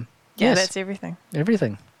 Yeah, Yes. that's everything.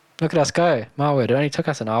 Everything. Look at us go. My word, it only took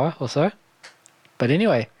us an hour or so. But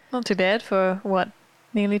anyway, Not too bad for what,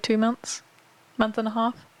 nearly 2 months, month and a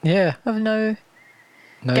half yeah. of no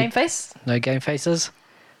No game face. No game faces.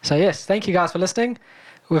 So yes, thank you guys for listening.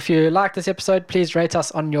 If you like this episode, please rate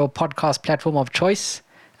us on your podcast platform of choice.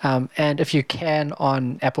 And if you can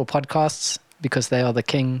on Apple Podcasts, because they are the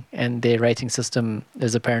king and their rating system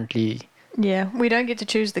is apparently, Yeah, we don't get to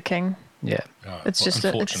choose the king. yeah, It's just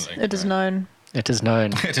unfortunately, it is known. it is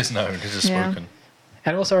known. It is known. It is Yeah. spoken.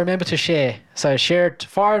 And also remember to share. So share it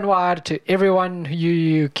far and wide to everyone who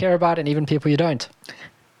you care about and even people you don't.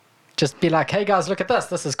 Just be like, hey guys, look at this.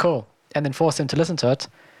 This is cool. And then force them to listen to it.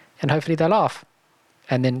 And hopefully they'll laugh.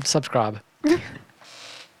 And then subscribe.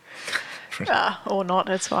 Or not,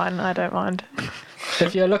 it's fine. I don't mind.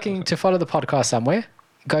 If you're looking to follow the podcast somewhere,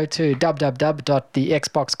 go to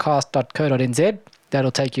www.thexboxcast.co.nz.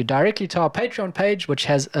 That'll take you directly to our Patreon page, which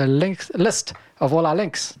has a list of all our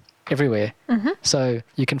links everywhere. So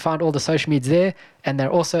you can find all the social medias there, and they're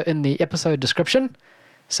also in the episode description.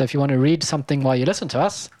 So if you want to read something while you listen to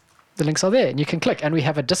us, the links are there, and you can click. And we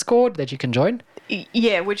have a Discord that you can join.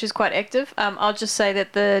 Yeah, which is quite active. I'll just say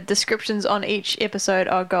that the descriptions on each episode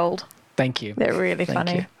are gold. Thank you. They're really Thank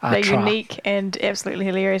funny. you. I They're try. unique and absolutely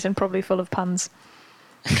hilarious and probably full of puns.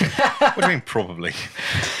 What do you mean, probably?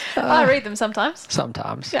 I read them sometimes.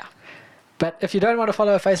 Sometimes. Yeah. But if you don't want to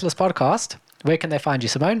follow a Faceless podcast, where can they find you,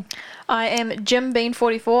 Simone? I am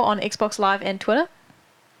JimBean44 on Xbox Live and Twitter.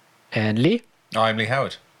 And Lee? I'm Lee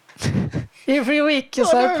Howard. Every week, you're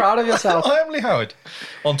so proud of yourself. I am Lee Howard.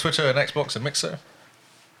 On Twitter and Xbox and Mixer.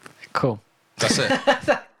 Cool. That's it.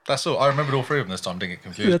 That's all. I remembered all 3 of them this time. Didn't get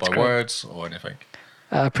confused That's by great. words or anything.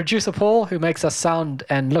 Producer Paul, who makes us sound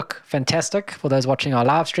and look fantastic for those watching our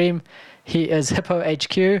live stream. He is Hippo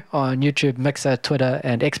HQ on YouTube, Mixer, Twitter,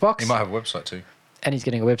 and Xbox. He might have a website too. And he's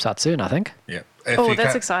getting a website soon, I think. Yeah. Oh,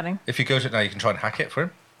 that's exciting. If you go to it now, you can try and hack it for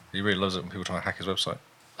him. He really loves it when people try and hack his website.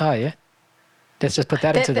 Oh, yeah. Let's just put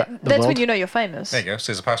that into the That's world. when you know you're famous. There you go.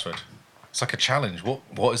 Says the password. It's like a challenge.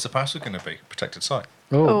 What is the password going to be? Protected site.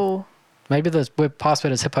 Oh, Oh, maybe the web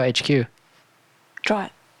password is Hippo HQ. try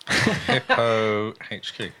it. Hippo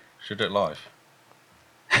HQ. Should do it live.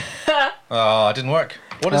 Oh, it didn't work.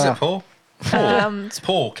 What is Ah. it, Paul? Paul. It's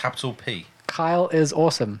Paul, capital P. Kyle is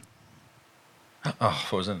awesome. Oh,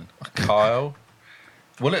 what was in? Kyle.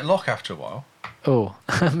 Will it lock after a while? Oh,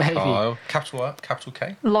 maybe. Kyle. Capital R, capital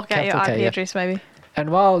K. Lock out your Capital IP K, yeah. address, maybe. And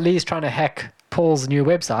while Lee's trying to hack Paul's new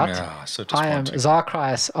website, Yeah, so I am disappointing.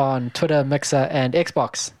 Zarkrius on Twitter, Mixer, and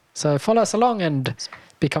Xbox. So follow us along and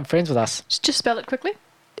become friends with us. Just spell it quickly.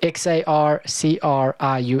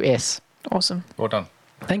 XARCRIUS. Awesome. Well done.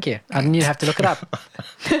 Thank you. I didn't even have to look it up.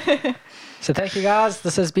 So thank you guys.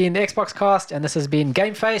 This has been the Xbox Cast, and this has been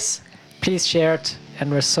Game Face. Please share it, and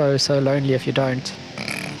we're so lonely if you don't.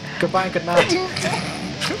 Goodbye and good night.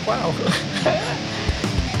 Wow.